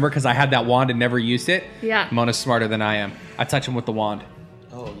 Remember? Because I had that wand and never used it. Yeah. Mona's smarter than I am. I touch him with the wand.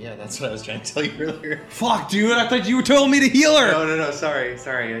 Oh, yeah, that's what I was trying to tell you earlier. Fuck, dude! I thought you were telling me to heal her. No. Sorry. I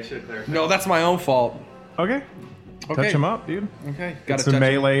should have clarified. No, that's my own fault. Okay. Okay. Touch him up, dude. Okay. It's a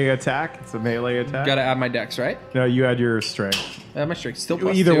melee attack. It's a melee attack. Gotta add my dex, right? No, you add your strength. Add my strength. Still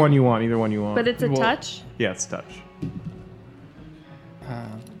plus Either 2. one you want. Either one you want. But it's a Well- touch. Yeah, it's touch.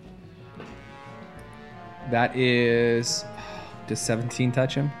 That is. Does 17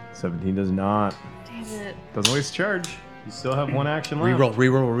 touch him? 17 does not. Damn it. Doesn't waste charge. You still have one action left.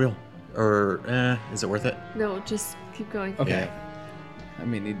 Reroll. Or is it worth it? No, just keep going. Okay. Yeah. I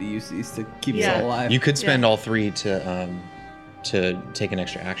may need to use these to keep Yeah. us alive. You could spend all 3 to take an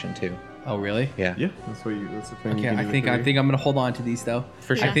extra action too. Oh, really? Yeah. Yeah, that's the thing. Okay, you can I do think with three. I'm gonna hold on to these though.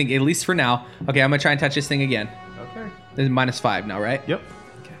 For sure. I think at least for now. Okay, I'm gonna try and touch this thing again. Okay. This is -5 now, right? Yep.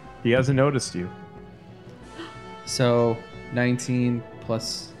 He hasn't noticed you. So 19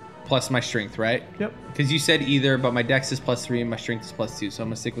 plus my strength, right? Yep. Because you said either, but my dex is +3 and my strength is +2, so I'm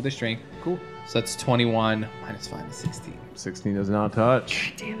gonna stick with the strength. Cool. So that's 21 -5 is 16. 16 does not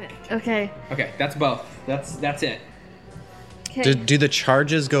touch. Damn it. Okay. Okay, that's both. That's it. Okay. Do the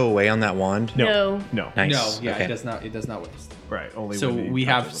charges go away on that wand? No. No. Nice. No, yeah, Okay. it does not waste. Right. Only. So when he we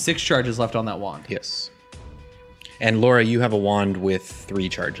have touches 6 charges left on that wand. Yes. And Laura, you have a wand with 3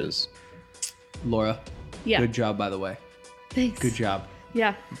 charges. Laura, Yeah. good job, by the way. Thanks. Good job.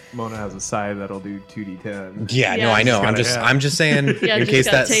 Yeah. them. Mona has a scythe that'll do 2d10. Yeah, no, Yeah. I know. Just gotta- I'm just saying Yeah, in just case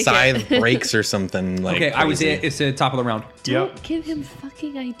gotta that take scythe it. breaks or something. Like Okay, I was crazy. it. It's the top of the round. Don't give him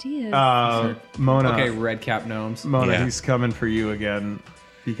fucking ideas. Mona. Okay, red cap gnomes. Mona, Yeah. he's coming for you again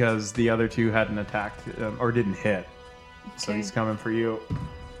because the other 2 hadn't attacked or didn't hit. So Okay. he's coming for you.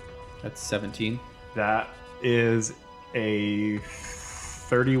 That's 17. That is a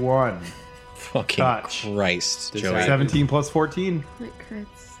 31. Fucking touch. Christ, Does Joey. that- 17 plus 14. Like crits.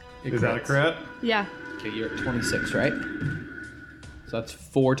 It Is that a crits. crit? Yeah. Okay, you're at 26, right? So that's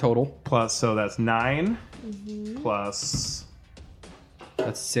 4 total. Plus, so that's 9. Mm-hmm. Plus,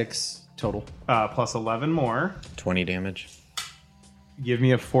 That's 6 total. plus 11 more. 20 damage. Give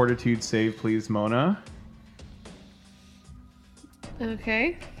me a fortitude save, please, Mona.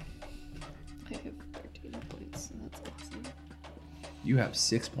 Okay. I have 13 points, so that's awesome. You have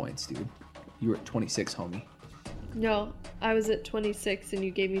 6 points, dude. You were at 26, homie. No, I was at 26 and you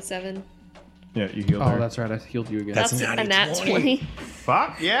gave me 7. Yeah, you healed Oh, her. that's right. I healed you again. That's That's natty a nat 20. 20.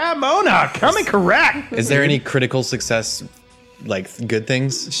 Fuck yeah, Mona, coming correct. Is there any critical success, like good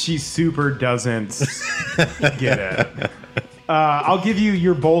things? She super doesn't get it. I'll give you,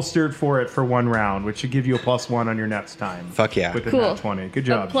 you're bolstered for it for 1 round, which should give you a +1 on your next time. Fuck yeah. With the Cool. nat 20. Good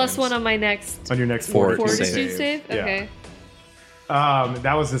job. Plus James. 1 on my next on your next Fort fortitude fortitude save. Yeah. Okay.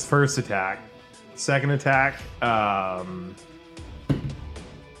 That was his first attack. Second attack,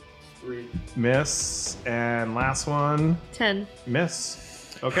 miss, and last one, 10.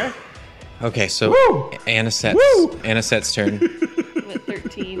 miss. Okay. Okay, so Woo! Anisette's turn. I'm at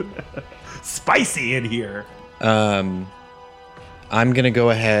 13. Spicy in here. I'm gonna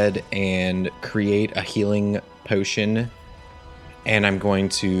go ahead and create a healing potion, and I'm going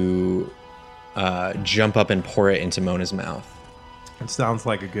to jump up and pour it into Mona's mouth. It sounds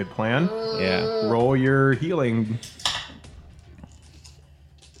like a good plan. Yeah. Roll your healing.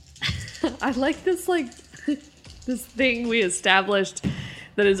 I like this, this thing we established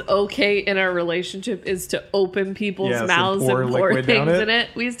that is okay in our relationship is to open people's Yes, and mouths pour and pour liquid down things it. in it.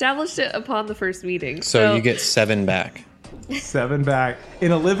 We established it upon the first meeting. So you get 7 back. 7 back.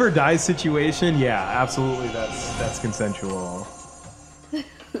 In a live or die situation, yeah, absolutely. That's consensual.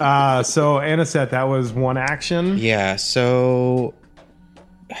 So Anisette, that was 1 action. Yeah, so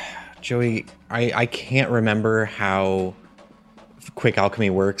Joey, I can't remember how quick alchemy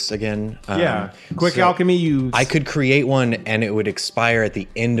works again. Yeah. Quick so alchemy, I could create one and it would expire at the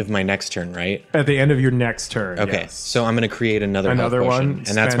end of my next turn, right? at the end of your next turn. Okay, yes. so I'm going to create another health Another potion, one?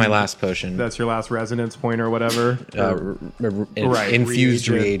 and that's my Spend- last potion. That's your last resonance point or whatever. Right, infused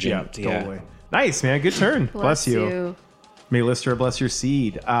reagent. Yeah, totally. Nice, man. Good turn. Bless you. May Lister bless your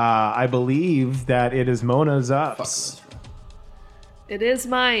seed. I believe that it is Mona's ups. It is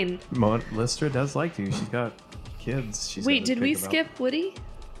mine. Lister does like you. She's got kids. She's Wait, gotta did we think about. skip Woody?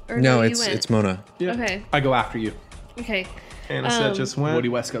 Or No, you it's went? it's Mona. Okay. I go after you. Okay. Anisette just went. Woody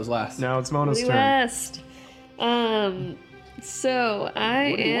West goes last. Now it's Mona's Woody turn. West. So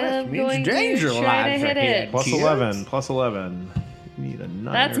I Woody West am means going danger to try to lies hit ahead. it. Plus Kids. 11. Plus 11. You need a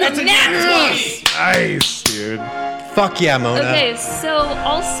 9. That's a nat 20! Nice, dude. Fuck yeah, Mona. Okay, so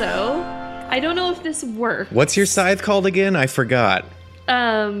also, I don't know if this works. What's your scythe called again? I forgot.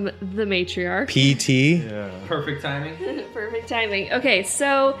 The matriarch. PT. Yeah. Perfect timing. Perfect timing. Okay,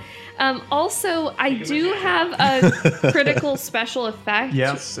 so also I do have a critical special effect.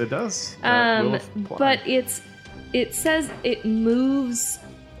 Yes, it does. That will apply. But it says it moves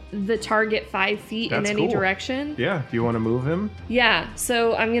the target 5 feet That's in any cool. direction. Yeah. Do you want to move him? Yeah,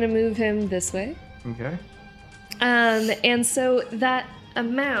 so I'm gonna move him this way. Okay. And so that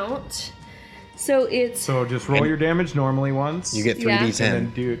amount. So it's So just roll your damage normally once. You get Yeah. 3d10.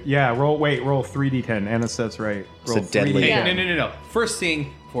 and then roll 3d10. Anna says right. Roll It's a deadly- 3d10. Yeah. No. First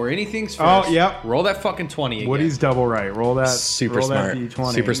thing, for anything's first. Oh, yep. Roll that fucking 20 again. Woody's double right. Roll that. Super roll smart. That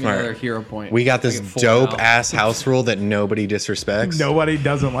D20. Super Give me another smart. hero point. We got I this get 4 dope now. ass house rule that nobody disrespects. Nobody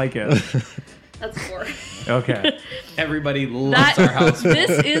doesn't like it. that's 4. Okay. Everybody loves That our house.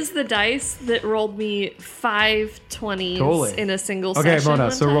 this is the dice that rolled me 5 20s Totally. in a single Okay, session. Mona.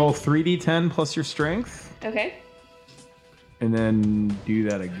 one So time. roll 3d10 plus your strength, Okay. and then do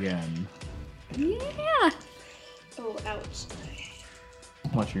that again. Yeah. Oh, ouch.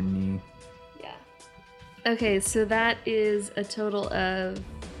 Watch your knee. Yeah. Okay, so that is a total of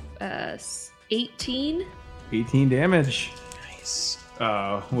 18. 18 damage. Nice.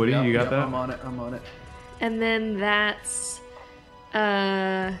 Woody, you got that? I'm on it. And then that's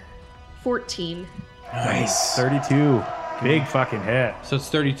 14. Nice. 32. Big fucking hit. So it's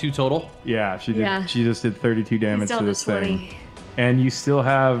 32 total. Yeah, she did. Yeah. She just did 32 He's damage down to to this 20. thing, and you still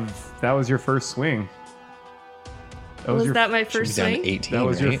have. That was your first swing. Was your, that my Should be first down swing? to 18, That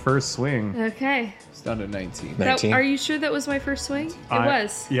was your right? first swing. Okay. It's down to 19. Nice. 19? Are you sure that was my first swing? It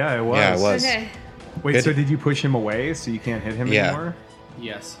was. Yeah, it was. Yeah, it was. Okay. Wait, Good. so did you push him away so you can't hit him Yeah. anymore?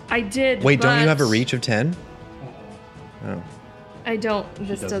 Yes. I did. Wait, don't you have a but reach of 10? Oh. I don't.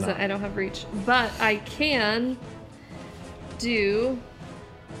 This does doesn't. not. I don't have reach. But I can do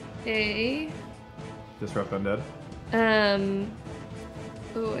a. Disrupt undead.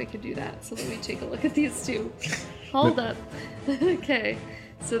 Oh, I could do that. So let me take a look at these two. Hold up. Okay.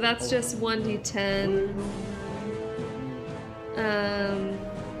 So that's just 1d10.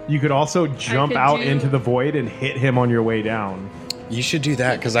 You could also jump could out do- into the void and hit him on your way down. You should do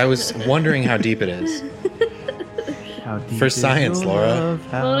that because I was wondering how deep it is. How deep For is science, your Laura. love?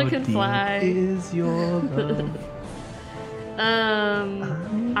 How Mona can deep fly. Is your love?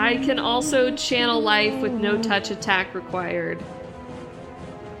 I can also channel life with no touch attack required.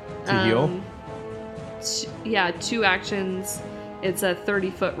 To heal? Yeah, 2 actions. It's a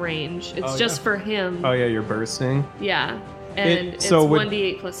 30-foot range. It's Oh, just yeah. for him. Oh yeah, you're bursting. Yeah. And it's so would-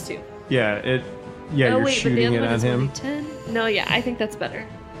 1d8 plus 2. Yeah, it. Yeah, oh, you're wait, but the shooting other it one at is him. 1d10? No, yeah, I think that's better.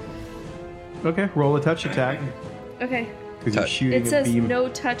 Okay, roll a touch attack Okay. because you're Touch. shooting It a says beam. no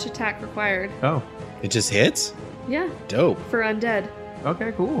touch attack required. Oh, It just hits? Yeah, Dope. for undead.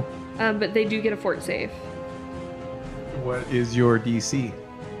 okay, cool. But they do get a fort save. What is your DC?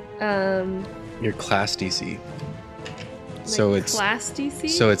 Your class DC. So Like it's class DC?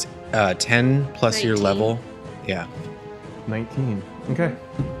 so it's 10 plus your 19. level. Yeah. 19. Okay.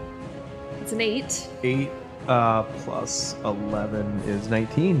 It's an 8. 8 plus 11 is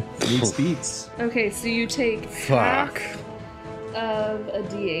 19. Meets beats. Okay, so you take Fuck. half of a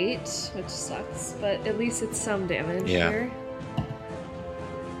d8, which sucks, but at least it's some damage Yeah. here.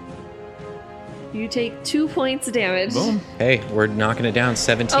 You take 2 points of damage. Boom. Hey, we're knocking it down.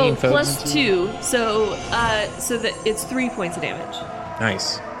 17, Oh, folks. plus 2, so that it's 3 points of damage.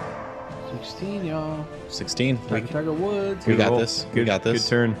 Nice. 16, y'all. 16. Tiger Woods. We Good got roll. this. We Good, got this. Good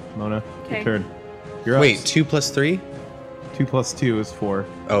turn, Mona. Okay. Good turn. You're up. Wait, 2 plus 3? 2 plus 2 is 4.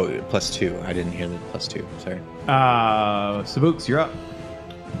 Oh, plus 2. I didn't hear the plus 2. Sorry. Sabooks, you're up.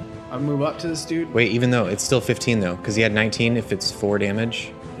 I move up to this dude. Wait, even though it's still 15 though, because he had 19. If it's 4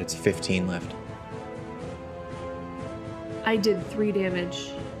 damage, it's 15 left. I did 3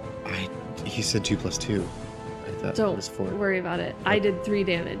 damage. He said 2 plus 2. I thought it Don't was 4. worry about it. I did 3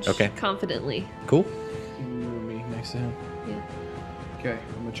 damage. Okay. Confidently. Cool. You move me next to him. Yeah. Okay,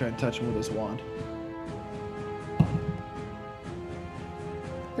 I'm gonna try and touch him with his wand.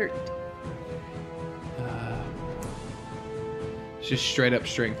 13. It's just straight up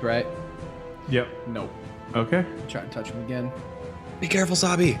strength, right? Yep. Nope. Okay. Try and touch him again. Be careful,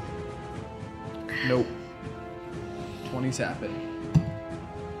 Sabi. Nope. 20's happened.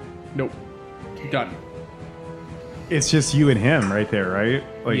 Nope. Done. It's just you and him right there, right?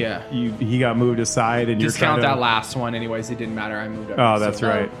 Like, Yeah. He got moved aside, and you're Discount trying that to. last one, anyways. It didn't matter. I moved up. Oh, that's So-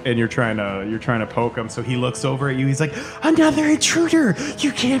 right. And you're trying to poke him. So he looks over at you. He's like, "Another intruder!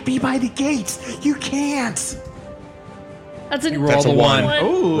 You can't be by the gates. You can't." That's a You roll That's a the one. one.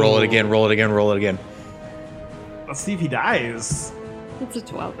 Ooh. Roll it again. Roll it again. Roll it again. Let's see if he dies. It's a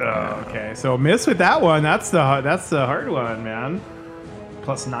 12. Oh, okay, so miss with that one. That's the hard one, man.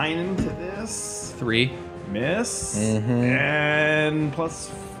 Plus 9 into this. 3. Miss. Mhm. And plus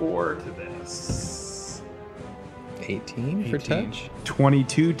 4 to this. 18 for 18. touch?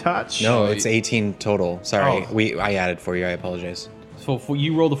 22 touch. No, it's 18 total. Sorry. Oh. I added for you. I apologize. So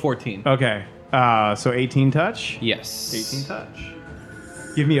you rolled a 14. Okay. So 18 touch. Yes. 18 touch.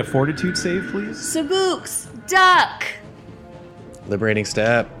 Give me a fortitude save, please. Sabooks, duck! Liberating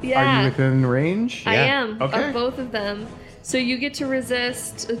step. Yeah. Are you within range? I Yeah. am Okay. of both of them. So you get to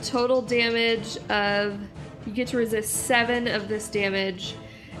resist a total damage of. You get to resist 7 of this damage,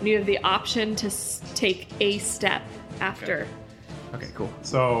 and you have the option to take a step after. Okay, cool.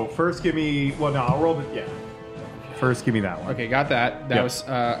 So first give me, well, no, I'll roll the, yeah. First give me that one. Okay, got that. That Yep. was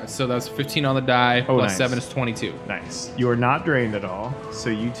so that was 15 on the die. Oh, Plus nice. 7 is 22. Nice. You are not drained at all. So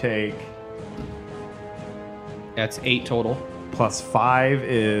you take That's 8 total. plus 5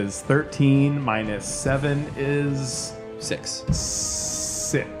 is 13, minus 7 is 6.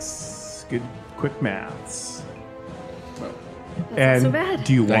 6. Good, quick maths. That's And not so bad.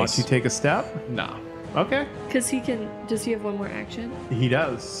 do you want Nice. to take a step? Nah. Okay. Because he can. Does he have one more action? He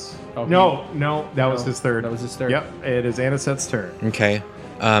does. Oh, No, that was No, his third. that was his third. Yep, it is Anisette's turn. Okay.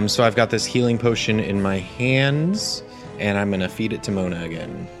 So I've got this healing potion in my hands, and I'm gonna feed it to Mona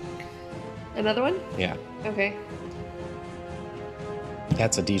again. Another one? Yeah. Okay.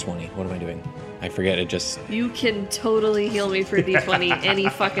 That's a D20. What am I doing? I forget. It just. You can totally heal me for D20 any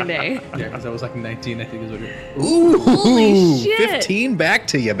fucking day. Yeah, because that was like 19, I think is what it Ooh, Holy shit. 15 back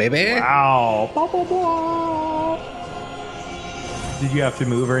to you, baby. Wow. Blah, blah, blah. Did you have to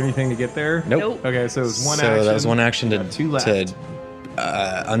move or anything to get there? Nope. Okay, so it was one so action. that was one action You to got 2 left.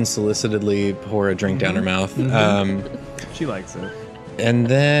 unsolicitedly pour a drink down her mouth. She likes it. And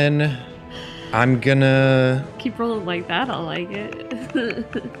then I'm gonna Keep rolling like that, I'll like it.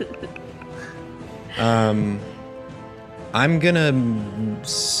 I'm gonna You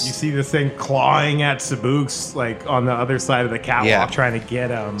see this thing clawing at Sabuks, like on the other side of the catwalk, Yeah. trying to get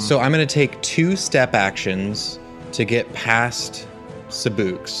him. so I'm gonna take 2 step actions to get past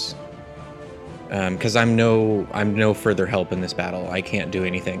Sabuks. Because I'm no further help in this battle. I can't do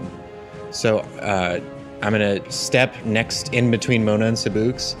anything. So I'm gonna step next in between Mona and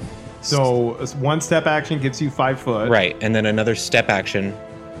Sabuks. So one step action gives you 5 foot. Right, and then another step action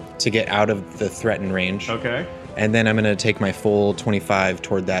to get out of the threatened range. Okay. And then I'm gonna take my full 25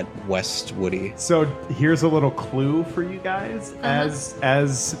 toward that west woody. So here's a little clue for you guys. As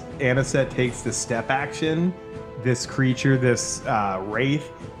Anisette takes the step action, this creature, this wraith,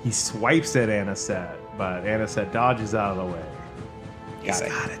 he swipes at Anisette, but Anisette dodges out of the way. Got it.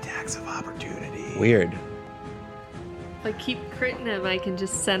 Got attacks of opportunity. Weird. If I keep critting him, I can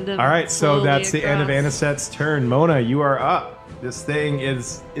just send him. All right, so slowly that's the end of across. Anisette's turn. Mona, you are up. This thing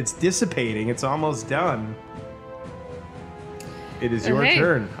it's dissipating. It's almost done. It is your Okay.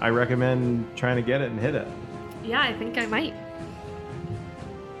 turn. I recommend trying to get it and hit it. Yeah, I think I might.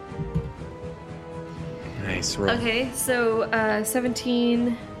 Nice roll. Okay, so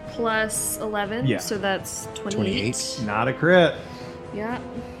 17 plus 11, Yeah. so that's 28. 28. Not a crit. Yeah.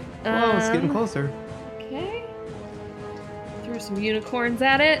 Oh, it's getting closer. Okay. Throw some unicorns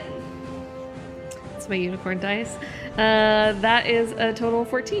at it. That's my unicorn dice. That is a total of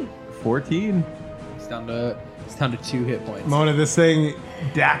 14. 14. It's down to 2 hit points. Mona, this thing,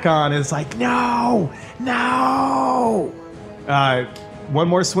 Dakon is like, no. One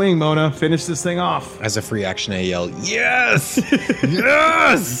more swing, Mona. Finish this thing off. As a free action, I yell, "Yes,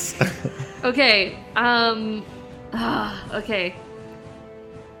 yes!" Okay. Okay.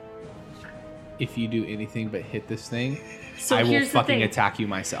 If you do anything but hit this thing, So I will here's the fucking thing. attack you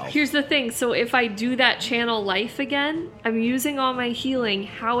myself. Here's the thing. So if I do that channel life again, I'm using all my healing.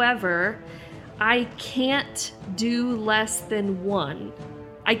 However, I can't do less than 1.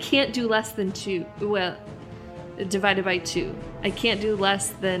 I can't do less than 2. Well, divided by 2. I can't do less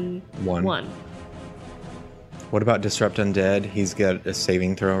than One. 1. What about Disrupt Undead? He's got a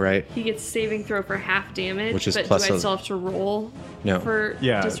saving throw, right? He gets saving throw for half damage, Which is but plus do I a- still have to roll No. for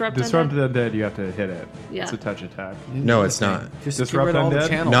Yeah, disrupt? Disrupt Undead? Undead, you have to hit it. Yeah. It's a touch attack. No, it's not. Just Disrupt get rid of all the Undead?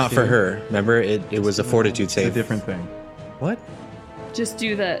 channels, Not for dude. her. Remember, it was a fortitude It's a save. different thing. What? Just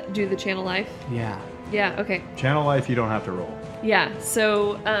do the channel life. Yeah. Yeah. Okay. Channel life, you don't have to roll. Yeah.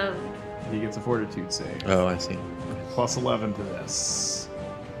 So He gets a fortitude save. Oh, I see. Plus 11 to this.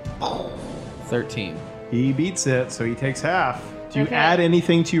 13. He beats it, so he takes half. Do you Okay. add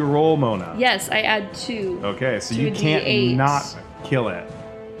anything to your roll, Mona? yes, I add 2. Okay, so To you a can't D8. not kill it.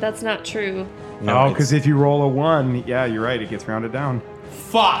 That's not true. No, Oh, it's- because if you roll a 1, yeah, you're right, it gets rounded down.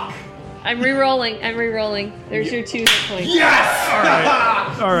 Fuck! I'm re-rolling. There's your 2 hit points.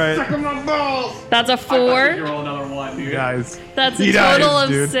 All right, That's a 4. roll another one, dude. guys. That's a He total dies, of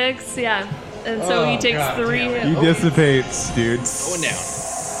dude. 6. Yeah. And so he takes 3 hit He points. dissipates, dude. Going down.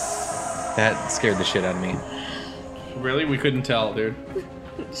 That scared the shit out of me. Really? We couldn't tell, dude.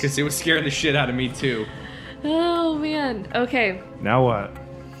 Because it was scaring the shit out of me, too. Oh man. Okay. Now what?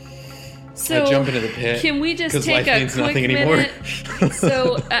 So I jump into the pit. Can we just 'cause take life a means quick nothing anymore. minute?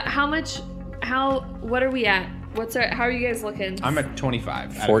 So what are we at? How are you guys looking? I'm at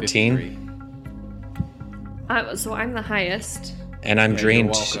 25. 14. So I'm the highest. And I'm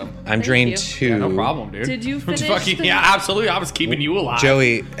drained. you're welcome. I'm Thank drained you. 2. Yeah, no problem, dude. Did you finish Yeah, absolutely. I was keeping you alive.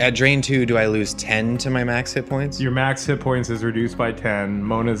 Joey, at drain 2, do I lose 10 to my max hit points? Your max hit points is reduced by 10.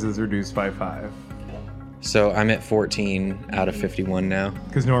 Mona's is reduced by 5. So I'm at 14 out of 51 now.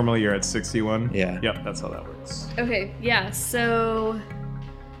 Because normally you're at 61. Yeah. Yep, that's how that works. Okay, yeah, so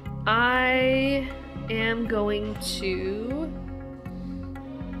I am going to...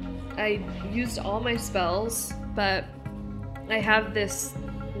 I used all my spells, but I have this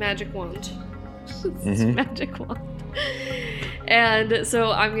magic wand. This magic wand. And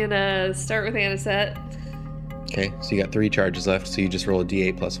so I'm gonna start with Anisette. Okay, so you got 3 charges left, so you just roll a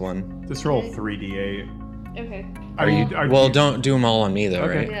d8 plus 1. Just roll 3d8. Okay. Don't do them all on me, though,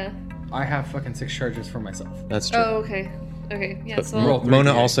 Okay. right? Yeah. I have fucking 6 charges for myself. That's true. Oh, okay. Okay, yeah, But so roll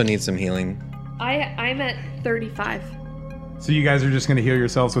Mona 3d8. also needs some healing. I'm at 35. So you guys are just going to heal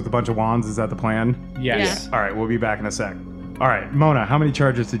yourselves with a bunch of wands? Is that the plan? Yes. All right, we'll be back in a sec. All right, Mona, how many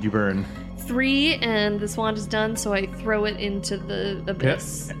charges did you burn? 3, and this wand is done, so I throw it into the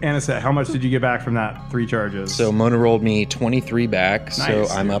abyss. Anisette, how much did you get back from that 3 charges? So Mona rolled me 23 back, so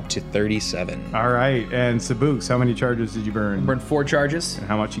Nice. I'm up to 37. All right, and Sabooks, how many charges did you burn? Burned 4 charges. And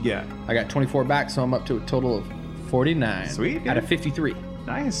how much you get? I got 24 back, so I'm up to a total of 49. Sweet, Out dude. of 53.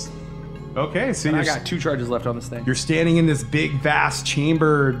 Nice. Okay, so And I you're, got 2 charges left on this thing. you're standing in this big, vast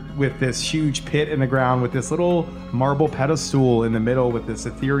chamber with this huge pit in the ground with this little marble pedestal in the middle with this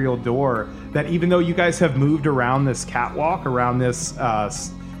ethereal door that even though you guys have moved around this catwalk, around this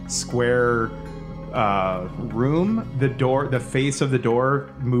square room, the face of the door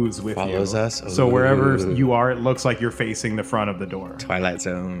moves with Follows you. us? So wherever Ooh. you are, it looks like you're facing the front of the door. Twilight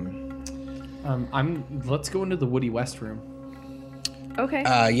Zone. Let's go into the Woody West room. Okay.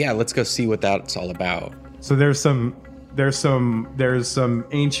 Yeah, let's go see what that's all about. So there's some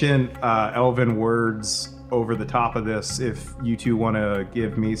ancient elven words over the top of this. If you two want to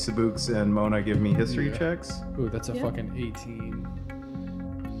give me Sabooks and Mona give me history checks. Ooh, that's a Yeah. fucking 18.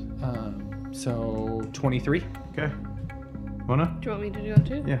 So 23. Okay. Mona? Do you want me to do it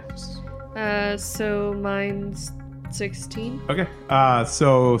too? Yeah. So mine's 16. Okay.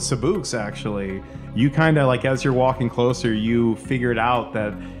 So Sabooks, actually, you kind of like as you're walking closer, you figured out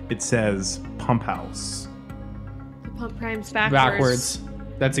that it says Pump House. The pump prime's backwards.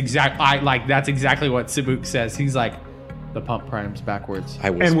 That's exactly what Sabuk says. He's like, the pump prime's backwards. I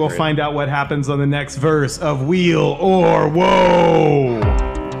And we'll whispered. find out what happens on the next verse of Wheel or Woe.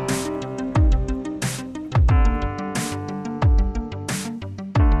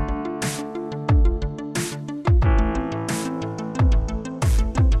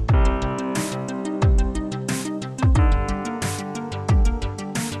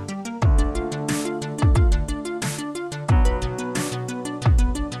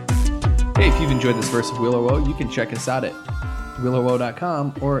 Hey, if you've enjoyed this verse of Wheel or Woe, you can check us out at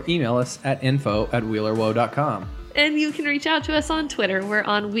wheelerwoe.com or email us at info@wheelerwoe.com. And you can reach out to us on Twitter. We're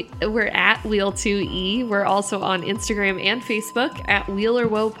at Wheel2E. We're also on Instagram and Facebook at Wheel or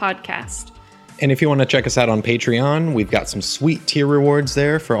Woe Podcast. And if you want to check us out on Patreon, we've got some sweet tier rewards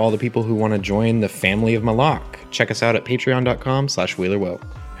there for all the people who want to join the family of Malak. Check us out at patreon.com/wheelerwoe.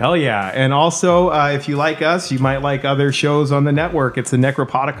 Hell yeah. And also, if you like us, you might like other shows on the network. It's the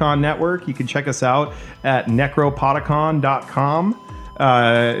Necropodicon Network. You can check us out at necropodicon.com.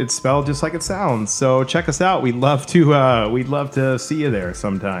 It's spelled just like it sounds. So check us out. We'd love to see you there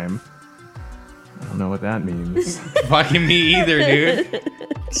sometime. I don't know what that means. Fucking me either, dude.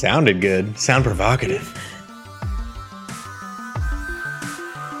 Sounded good. Sound provocative.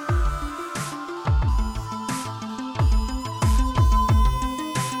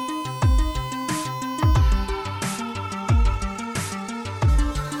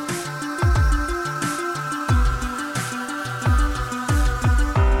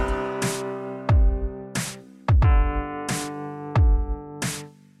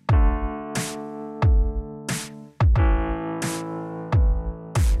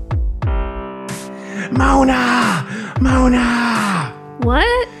 Mona!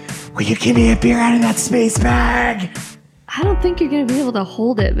 What? Will you give me a beer out of that space bag? I don't think you're going to be able to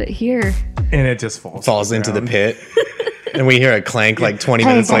hold it, but here. And it just falls Into the ground. pit. And we hear a clank like 20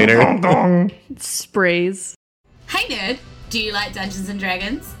 minutes later. It sprays. Hey nerd, do you like Dungeons and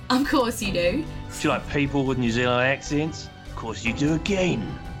Dragons? Of course you do. Do you like people with New Zealand accents? Of course you do again.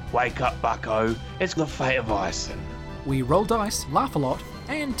 Wake up, bucko. It's the fate of Ison. We roll dice, laugh a lot,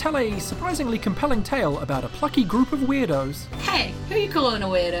 and tell a surprisingly compelling tale about a plucky group of weirdos. Hey, who are you calling a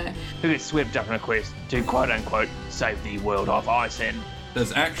weirdo? Who gets swept up in a quest to quote-unquote save the world of Ison.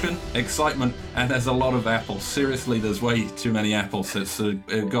 There's action, excitement, and there's a lot of apples. Seriously, there's way too many apples.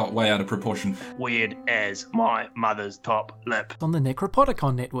 It got way out of proportion. Weird as my mother's top lip. On the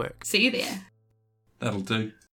Necropodicon Network. See you there. That'll do.